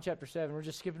 John chapter 7. We're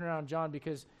just skipping around John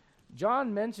because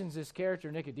John mentions this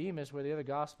character Nicodemus where the other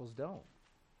Gospels don't.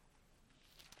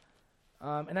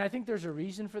 And I think there's a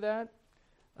reason for that.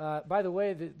 By the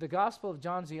way, the Gospel of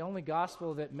John's the only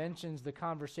Gospel that mentions the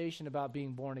conversation about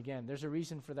being born again. There's a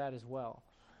reason for that as well.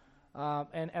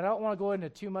 And I don't want to go into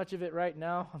too much of it right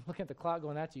now. I'm looking at the clock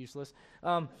going, that's useless.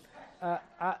 I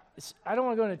don't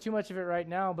want to go into too much of it right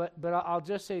now, but I'll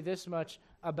just say this much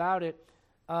about it.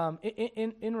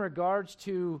 In regards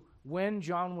to when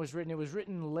John was written, it was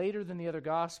written later than the other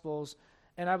Gospels,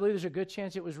 and I believe there's a good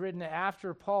chance it was written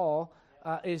after Paul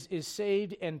is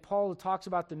saved, and Paul talks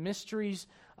about the mysteries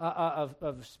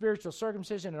of spiritual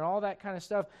circumcision and all that kind of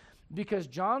stuff, because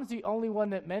John's the only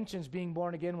one that mentions being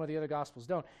born again where the other Gospels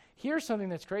don't. Here's something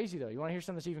that's crazy, though. You want to hear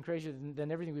something that's even crazier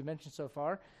than everything we've mentioned so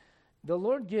far? The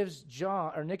Lord gives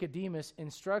Nicodemus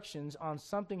instructions on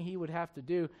something he would have to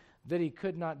do that he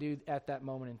could not do at that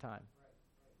moment in time.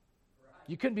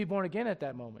 You couldn't be born again at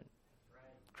that moment.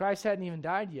 Christ hadn't even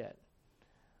died yet.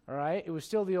 All right? It was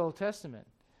still the Old Testament.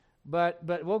 But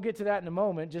we'll get to that in a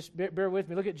moment. Just bear with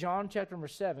me. Look at John chapter number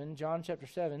 7. John chapter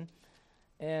 7.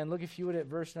 And look, if you would, at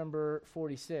verse number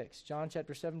 46. John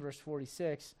chapter 7, verse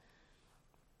 46.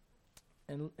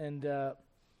 And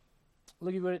look,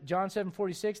 if you would, at John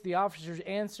 7:46. The officers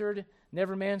answered,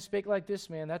 "Never man spake like this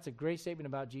man." That's a great statement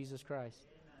about Jesus Christ.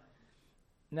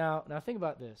 Now think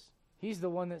about this. He's the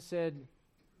one that said,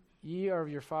 "Ye are of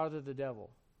your father the devil."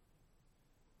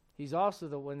 He's also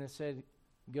the one that said,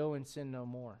 "Go and sin no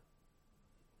more."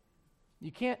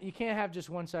 You can't have just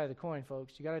one side of the coin,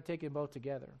 folks. You got to take them both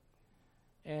together.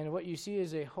 And what you see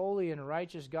is a holy and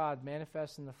righteous God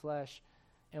manifest in the flesh.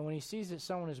 And when he sees that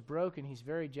someone is broken, he's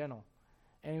very gentle.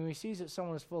 And when he sees that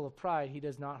someone is full of pride, he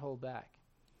does not hold back.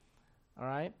 All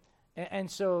right? And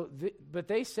so, but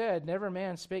they said, "Never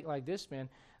man spake like this man."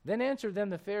 Then answered them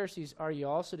the Pharisees, "Are ye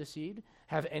also deceived?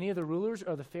 Have any of the rulers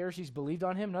or the Pharisees believed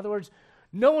on him?" In other words,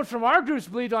 no one from our groups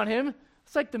believed on him.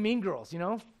 It's like the Mean Girls, you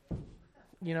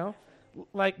know,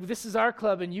 like this is our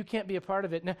club and you can't be a part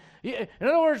of it. Now, in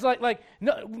other words, like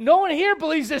no one here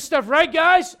believes this stuff, right,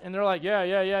 guys? And they're like,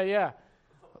 yeah.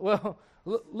 Well,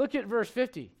 look at verse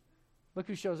 50. Look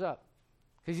who shows up,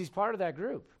 because he's part of that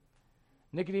group.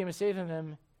 Nicodemus said to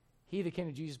them, he that came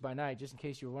to Jesus by night, just in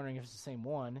case you were wondering if it's the same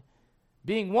one,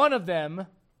 being one of them.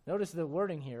 Notice the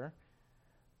wording here.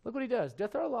 Look what he does.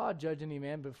 Doth our law judge any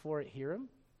man before it hear him,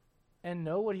 and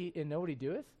know what he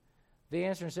doeth? They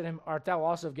answered and said to him, art thou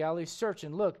also of Galilee? Search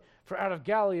and look, for out of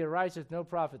Galilee ariseth no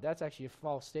prophet. That's actually a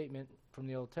false statement from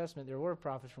the Old Testament. There were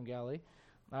prophets from Galilee.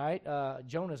 All right,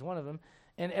 Jonah is one of them.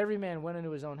 And every man went into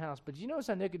his own house. But do you notice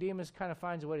how Nicodemus kind of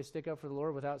finds a way to stick up for the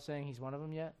Lord without saying he's one of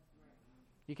them yet?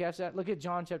 You catch that? Look at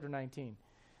John chapter 19.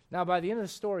 Now, by the end of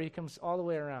the story, he comes all the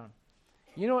way around.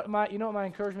 You know what my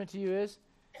encouragement to you is?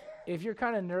 If you're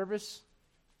kind of nervous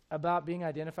about being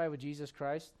identified with Jesus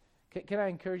Christ, can I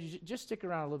encourage you, just stick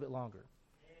around a little bit longer.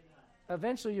 Amen.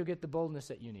 Eventually, you'll get the boldness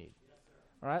that you need.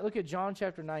 All right, look at John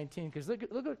chapter 19, because look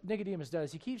what Nicodemus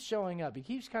does. He keeps showing up. He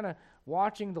keeps kind of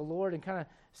watching the Lord and kind of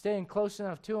staying close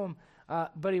enough to him,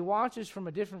 but he watches from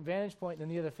a different vantage point than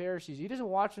the other Pharisees. He doesn't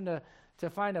watch him to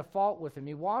find a fault with him.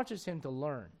 He watches him to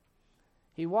learn.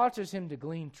 He watches him to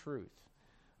glean truth.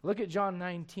 Look at John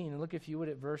 19, and look, if you would,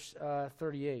 at verse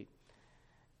 38.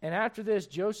 And after this,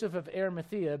 Joseph of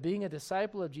Arimathea, being a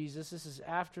disciple of Jesus, this is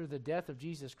after the death of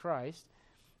Jesus Christ,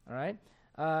 all right,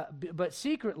 but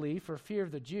secretly, for fear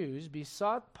of the Jews,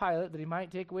 besought Pilate that he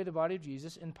might take away the body of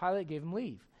Jesus, and Pilate gave him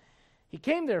leave. He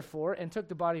came, therefore, and took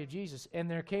the body of Jesus. And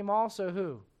there came also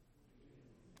who?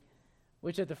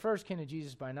 Which at the first came to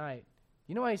Jesus by night.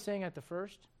 You know why he's saying at the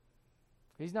first?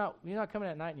 He's not coming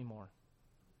at night anymore.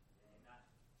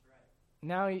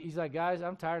 Now he's like, guys,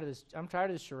 I'm tired of this. I'm tired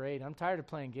of this charade. I'm tired of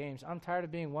playing games. I'm tired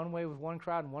of being one way with one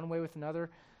crowd and one way with another.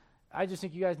 I just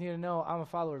think you guys need to know I'm a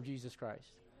follower of Jesus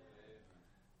Christ.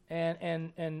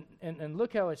 And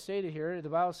look how it's stated here. The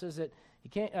Bible says that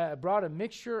he brought a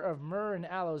mixture of myrrh and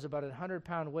aloes, about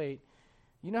 100-pound weight.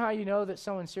 You know how you know that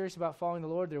someone's serious about following the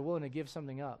Lord? They're willing to give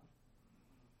something up.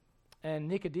 And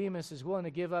Nicodemus is willing to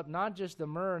give up not just the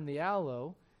myrrh and the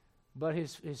aloe, but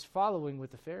his following with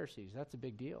the Pharisees. That's a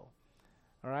big deal.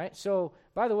 All right. So,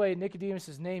 by the way,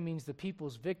 Nicodemus' name means the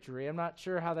people's victory. I'm not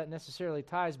sure how that necessarily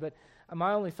ties, but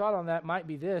my only thought on that might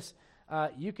be this.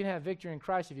 You can have victory in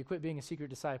Christ if you quit being a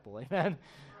secret disciple. Amen.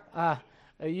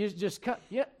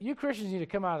 You Christians need to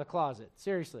come out of the closet.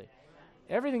 Seriously.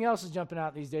 Everything else is jumping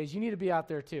out these days. You need to be out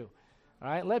there too. All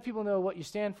right. Let people know what you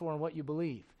stand for and what you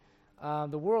believe.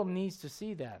 The world needs to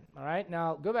see that. All right.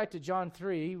 Now, go back to John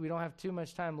 3. We don't have too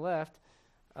much time left.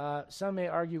 Some may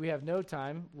argue we have no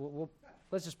time.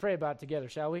 Let's just pray about it together,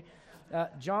 shall we?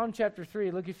 John chapter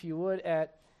 3, look if you would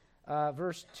at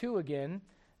verse 2 again.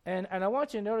 And I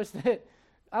want you to notice that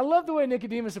I love the way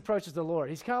Nicodemus approaches the Lord.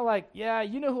 He's kind of like, yeah,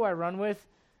 you know who I run with,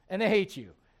 and they hate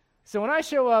you. So when I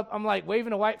show up, I'm like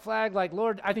waving a white flag like,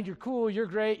 Lord, I think you're cool, you're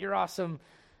great, you're awesome.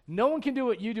 No one can do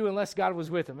what you do unless God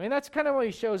was with him. I mean, that's kind of why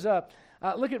he shows up.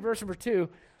 Look at verse number 2.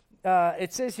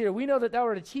 It says here, we know that thou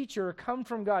art a teacher come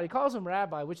from God. He calls him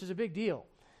rabbi, which is a big deal.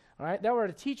 All right, thou art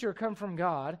a teacher come from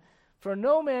God, for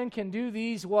no man can do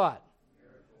these what?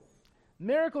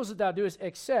 Miracles that thou doest,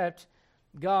 except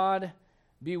God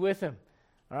be with him.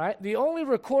 All right, the only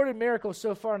recorded miracle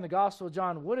so far in the Gospel of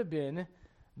John would have been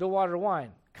the water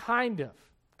wine. Kind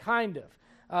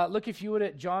of. Look, if you would,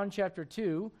 at John chapter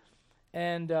 2,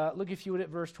 and look, if you would, at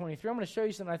verse 23. I'm going to show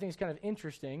you something I think is kind of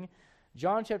interesting.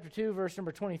 John chapter 2, verse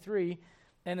number 23,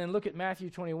 and then look at Matthew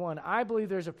 21. I believe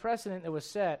there's a precedent that was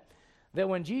set that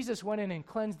when Jesus went in and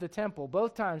cleansed the temple,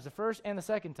 both times, the first and the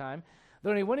second time, that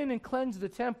when he went in and cleansed the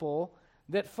temple,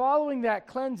 that following that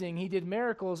cleansing, he did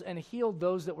miracles and healed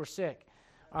those that were sick.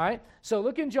 All right? So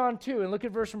look in John 2 and look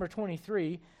at verse number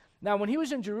 23. Now, when he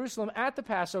was in Jerusalem at the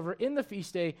Passover, in the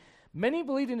feast day, many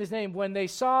believed in his name when they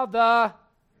saw the...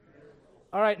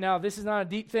 All right, now, this is not a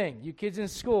deep thing. You kids in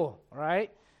school, all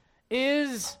right?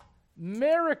 Is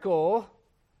miracle...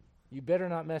 You better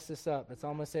not mess this up. That's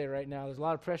all I'm going to say right now. There's a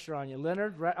lot of pressure on you.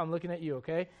 Leonard, right, I'm looking at you,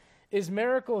 okay? Is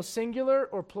miracle singular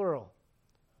or plural?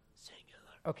 Singular.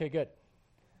 Okay, good.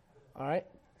 All right.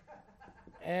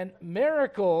 And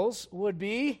miracles would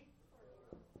be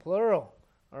plural.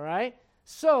 All right?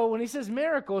 So when he says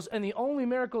miracles, and the only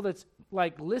miracle that's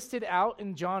like listed out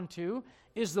in John 2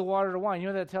 is the water to wine. You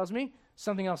know what that tells me?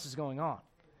 Something else is going on.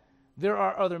 There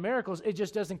are other miracles. It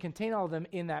just doesn't contain all of them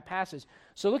in that passage.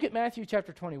 So look at Matthew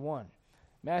chapter 21.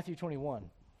 Matthew 21.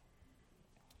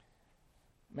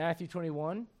 Matthew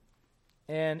 21.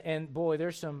 And boy,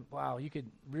 there's some, wow, you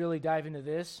could really dive into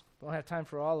this. Don't have time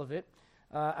for all of it.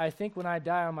 I think when I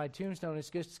die on my tombstone, it's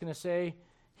just going to say,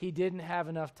 he didn't have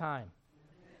enough time. ...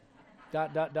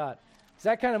 Is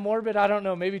that kind of morbid? I don't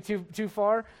know. Maybe too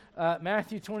far.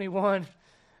 Matthew 21.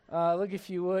 Look, if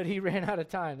you would. He ran out of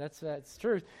time. That's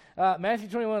truth. Matthew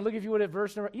 21. Look, if you would, at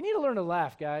verse number. You need to learn to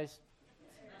laugh, guys.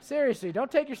 Seriously,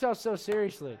 don't take yourself so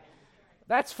seriously.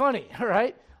 That's funny, all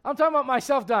right? I'm talking about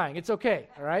myself dying. It's okay,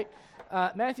 all right?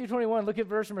 Matthew 21. Look at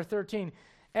verse number 13.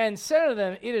 And said unto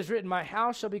them, it is written, my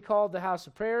house shall be called the house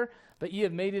of prayer, but ye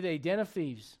have made it a den of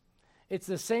thieves. It's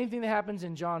the same thing that happens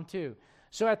in John 2.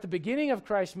 So at the beginning of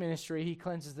Christ's ministry, he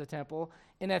cleanses the temple,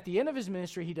 and at the end of his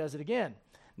ministry, he does it again.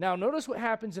 Now, notice what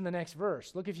happens in the next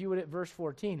verse. Look, if you would, at verse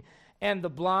 14. And the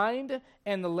blind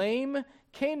and the lame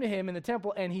came to him in the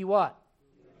temple, and he what?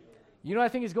 You know what I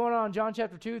think is going on in John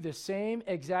chapter 2? The same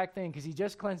exact thing, because he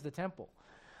just cleansed the temple.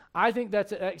 I think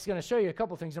that's going to show you a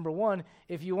couple things. Number one,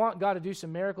 if you want God to do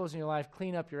some miracles in your life,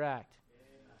 clean up your act.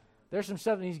 There's some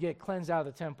stuff that needs to get cleansed out of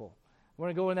the temple. We're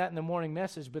going to go into that in the morning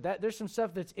message, but there's some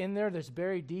stuff that's in there that's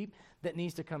buried deep that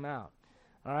needs to come out.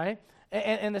 All right?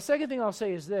 And the second thing I'll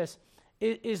say is this,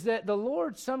 is that the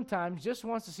Lord sometimes just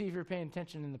wants to see if you're paying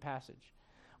attention in the passage.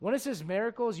 When it says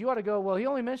miracles, you ought to go, well, he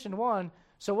only mentioned one,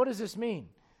 so what does this mean?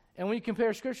 And when you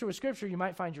compare Scripture with Scripture, you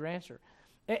might find your answer.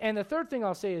 And the third thing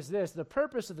I'll say is this, the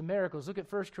purpose of the miracles. Look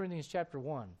at 1 Corinthians chapter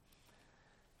 1.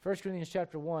 1 Corinthians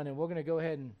chapter 1, and we're going to go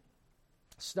ahead and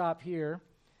stop here.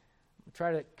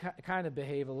 Try to kind of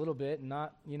behave a little bit and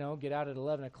not, get out at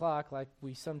 11 o'clock like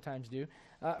we sometimes do.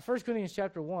 1 Corinthians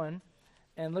chapter 1,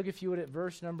 and look, if you would, at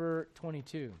verse number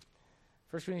 22.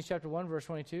 1 Corinthians chapter 1, verse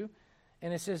 22.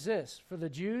 And it says this, for the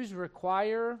Jews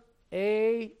require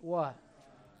a what?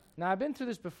 Now, I've been through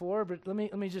this before, but let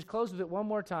me just close with it one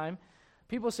more time.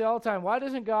 People say all the time, why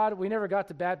doesn't God, we never got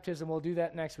to baptism, we'll do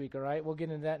that next week, all right? We'll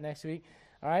get into that next week,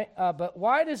 all right? But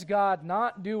why does God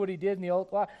not do what he did in the old,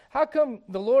 how come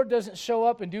the Lord doesn't show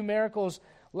up and do miracles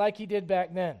like he did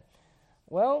back then?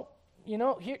 Well,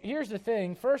 here's the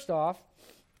thing. First off,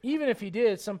 even if he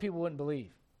did, some people wouldn't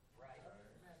believe.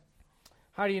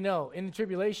 How do you know? In the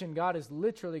tribulation, God is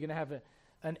literally going to have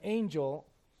an angel.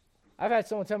 I've had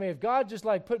someone tell me, if God just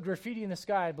put graffiti in the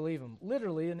sky, I believe him.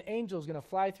 Literally, an angel is going to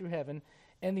fly through heaven,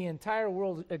 and the entire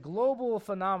world, a global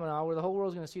phenomenon where the whole world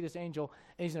is going to see this angel,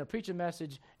 and he's going to preach a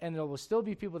message, and there will still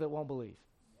be people that won't believe.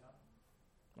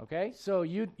 Okay? So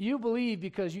you believe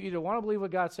because you either want to believe what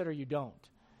God said or you don't.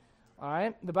 All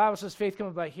right? The Bible says faith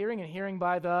comes by hearing, and hearing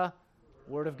by the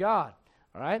Word of God.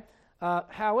 All right?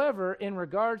 However, in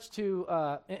regards to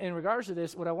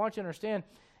this, what I want you to understand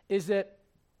is that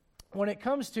when it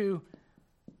comes to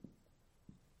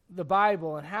the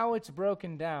Bible and how it's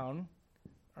broken down,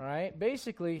 all right,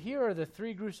 basically, here are the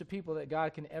three groups of people that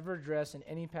God can ever address in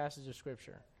any passage of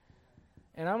Scripture.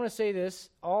 And I'm going to say this,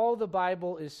 all the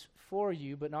Bible is for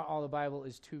you, but not all the Bible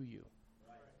is to you.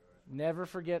 Never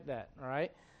forget that, all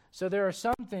right? So there are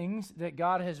some things that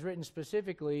God has written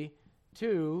specifically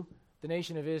to the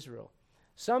nation of Israel.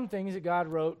 Some things that God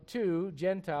wrote to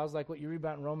Gentiles, like what you read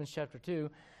about in Romans chapter 2,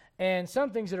 and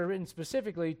some things that are written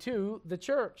specifically to the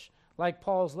church, like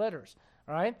Paul's letters,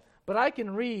 all right? But I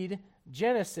can read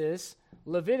Genesis,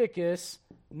 Leviticus,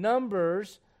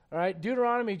 Numbers, all right,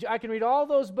 Deuteronomy. I can read all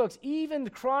those books, even the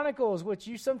Chronicles, which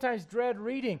you sometimes dread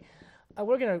reading.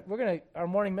 We're gonna our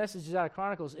morning message is out of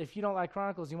Chronicles. If you don't like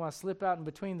Chronicles, you want to slip out in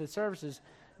between the services,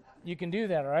 you can do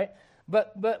that, all right?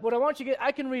 But what I want you to get,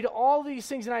 I can read all these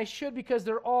things, and I should, because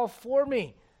they're all for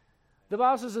me. The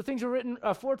Bible says the things were written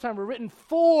aforetime were written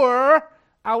for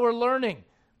our learning,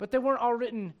 but they weren't all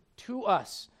written to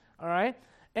us, all right?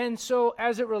 And so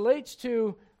as it relates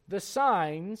to the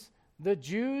signs, the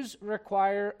Jews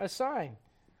require a sign.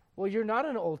 Well, you're not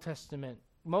in the Old Testament.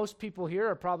 Most people here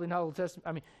are probably not Old Testament.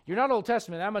 I mean, you're not Old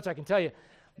Testament, that much I can tell you.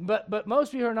 But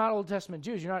most people are not Old Testament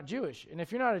Jews. You're not Jewish. And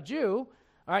if you're not a Jew,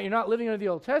 all right, you're not living under the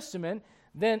Old Testament,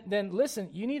 then listen,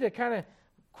 you need to kind of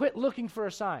quit looking for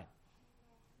a sign.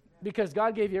 Because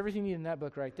God gave you everything you need in that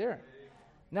book right there.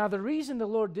 Now, the reason the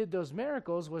Lord did those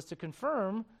miracles was to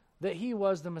confirm that he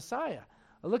was the Messiah.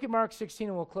 Look at Mark 16,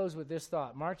 and we'll close with this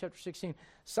thought. Mark chapter 16.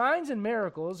 Signs and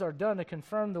miracles are done to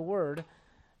confirm the word,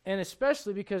 and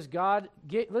especially because God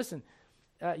listen,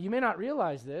 you may not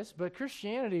realize this, but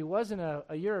Christianity wasn't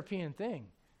a European thing.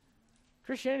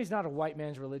 Christianity is not a white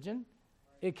man's religion.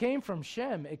 It came from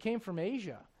Shem. It came from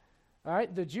Asia. All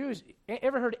right, the Jews,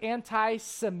 ever heard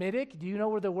anti-Semitic? Do you know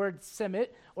where the word Semit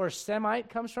or Semite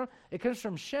comes from? It comes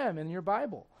from Shem in your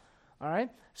Bible. All right,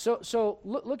 so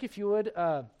look if you would,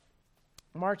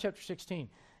 Mark chapter 16.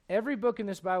 Every book in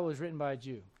this Bible was written by a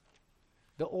Jew.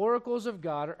 The oracles of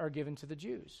God are given to the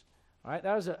Jews. All right,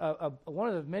 that was one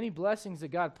of the many blessings that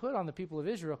God put on the people of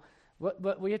Israel.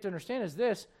 What we have to understand is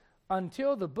this: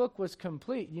 until the book was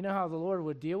complete, you know how the Lord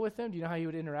would deal with them? Do you know how he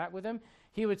would interact with them?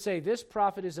 He would say, this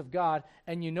prophet is of God,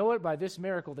 and you know it by this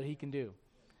miracle that he can do.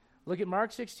 Look at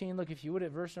Mark 16. Look, if you would,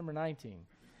 at verse number 19.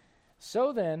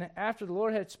 So then, after the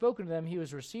Lord had spoken to them, he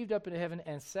was received up into heaven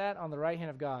and sat on the right hand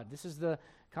of God. This is the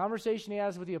conversation he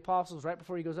has with the apostles right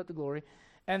before he goes up to glory.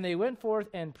 And they went forth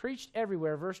and preached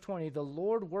everywhere, verse 20, the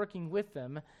Lord working with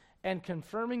them and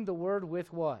confirming the word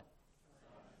with what?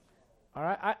 All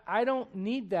right, I don't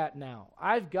need that now.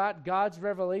 I've got God's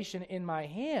revelation in my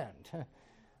hand.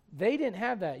 They didn't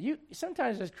have that.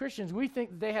 Sometimes as Christians, we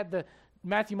think they had the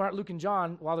Matthew, Mark, Luke, and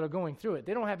John while they're going through it.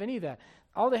 They don't have any of that.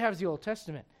 All they have is the Old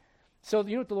Testament. So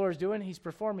you know what the Lord is doing? He's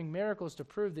performing miracles to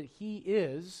prove that he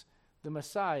is the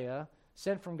Messiah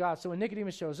sent from God. So when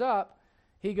Nicodemus shows up,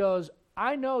 he goes,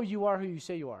 I know you are who you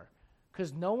say you are,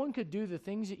 because no one could do the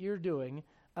things that you're doing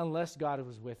unless God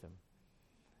was with him.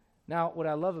 Now, what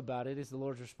I love about it is the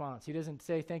Lord's response. He doesn't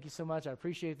say, thank you so much, I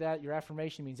appreciate that, your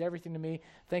affirmation means everything to me,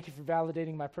 thank you for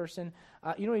validating my person.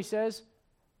 You know what he says?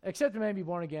 Except a man be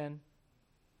born again,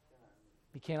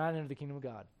 he cannot enter the kingdom of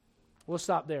God. We'll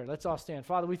stop there. Let's all stand.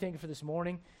 Father, we thank you for this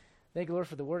morning. Thank you, Lord,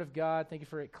 for the word of God. Thank you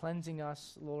for it cleansing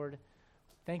us, Lord.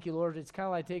 Thank you, Lord. It's kind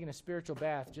of like taking a spiritual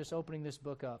bath, just opening this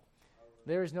book up.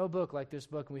 There is no book like this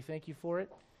book, and we thank you for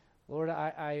it. Lord,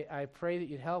 I pray that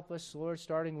you'd help us, Lord,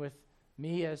 starting with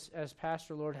me as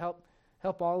pastor, Lord.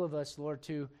 Help all of us, Lord,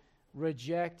 to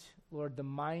reject, Lord, the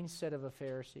mindset of a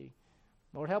Pharisee.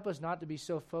 Lord, help us not to be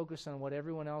so focused on what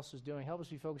everyone else is doing. Help us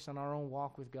be focused on our own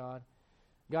walk with God.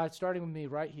 God, starting with me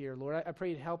right here, Lord, I pray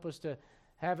you'd help us to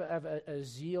have a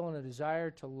zeal and a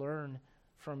desire to learn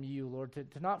from you, Lord,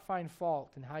 to not find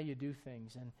fault in how you do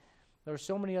things. And there are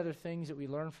so many other things that we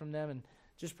learn from them, and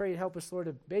just pray you'd help us, Lord,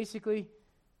 to basically,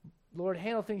 Lord,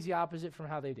 handle things the opposite from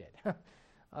how they did.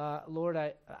 Lord,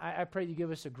 I pray you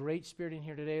give us a great spirit in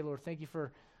here today. Lord, thank you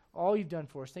for all you've done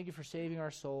for us. Thank you for saving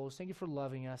our souls. Thank you for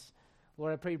loving us.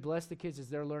 Lord, I pray you bless the kids as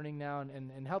they're learning now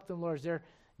and help them, Lord, as they're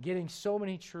getting so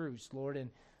many truths, Lord. And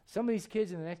some of these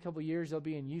kids in the next couple of years, they'll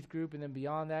be in youth group, and then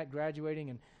beyond that, graduating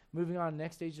and moving on to the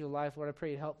next stage of their life. Lord, I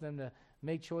pray you help them to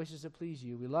make choices that please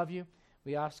you. We love you.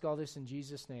 We ask all this in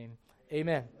Jesus' name.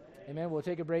 Amen. Amen. We'll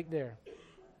take a break there.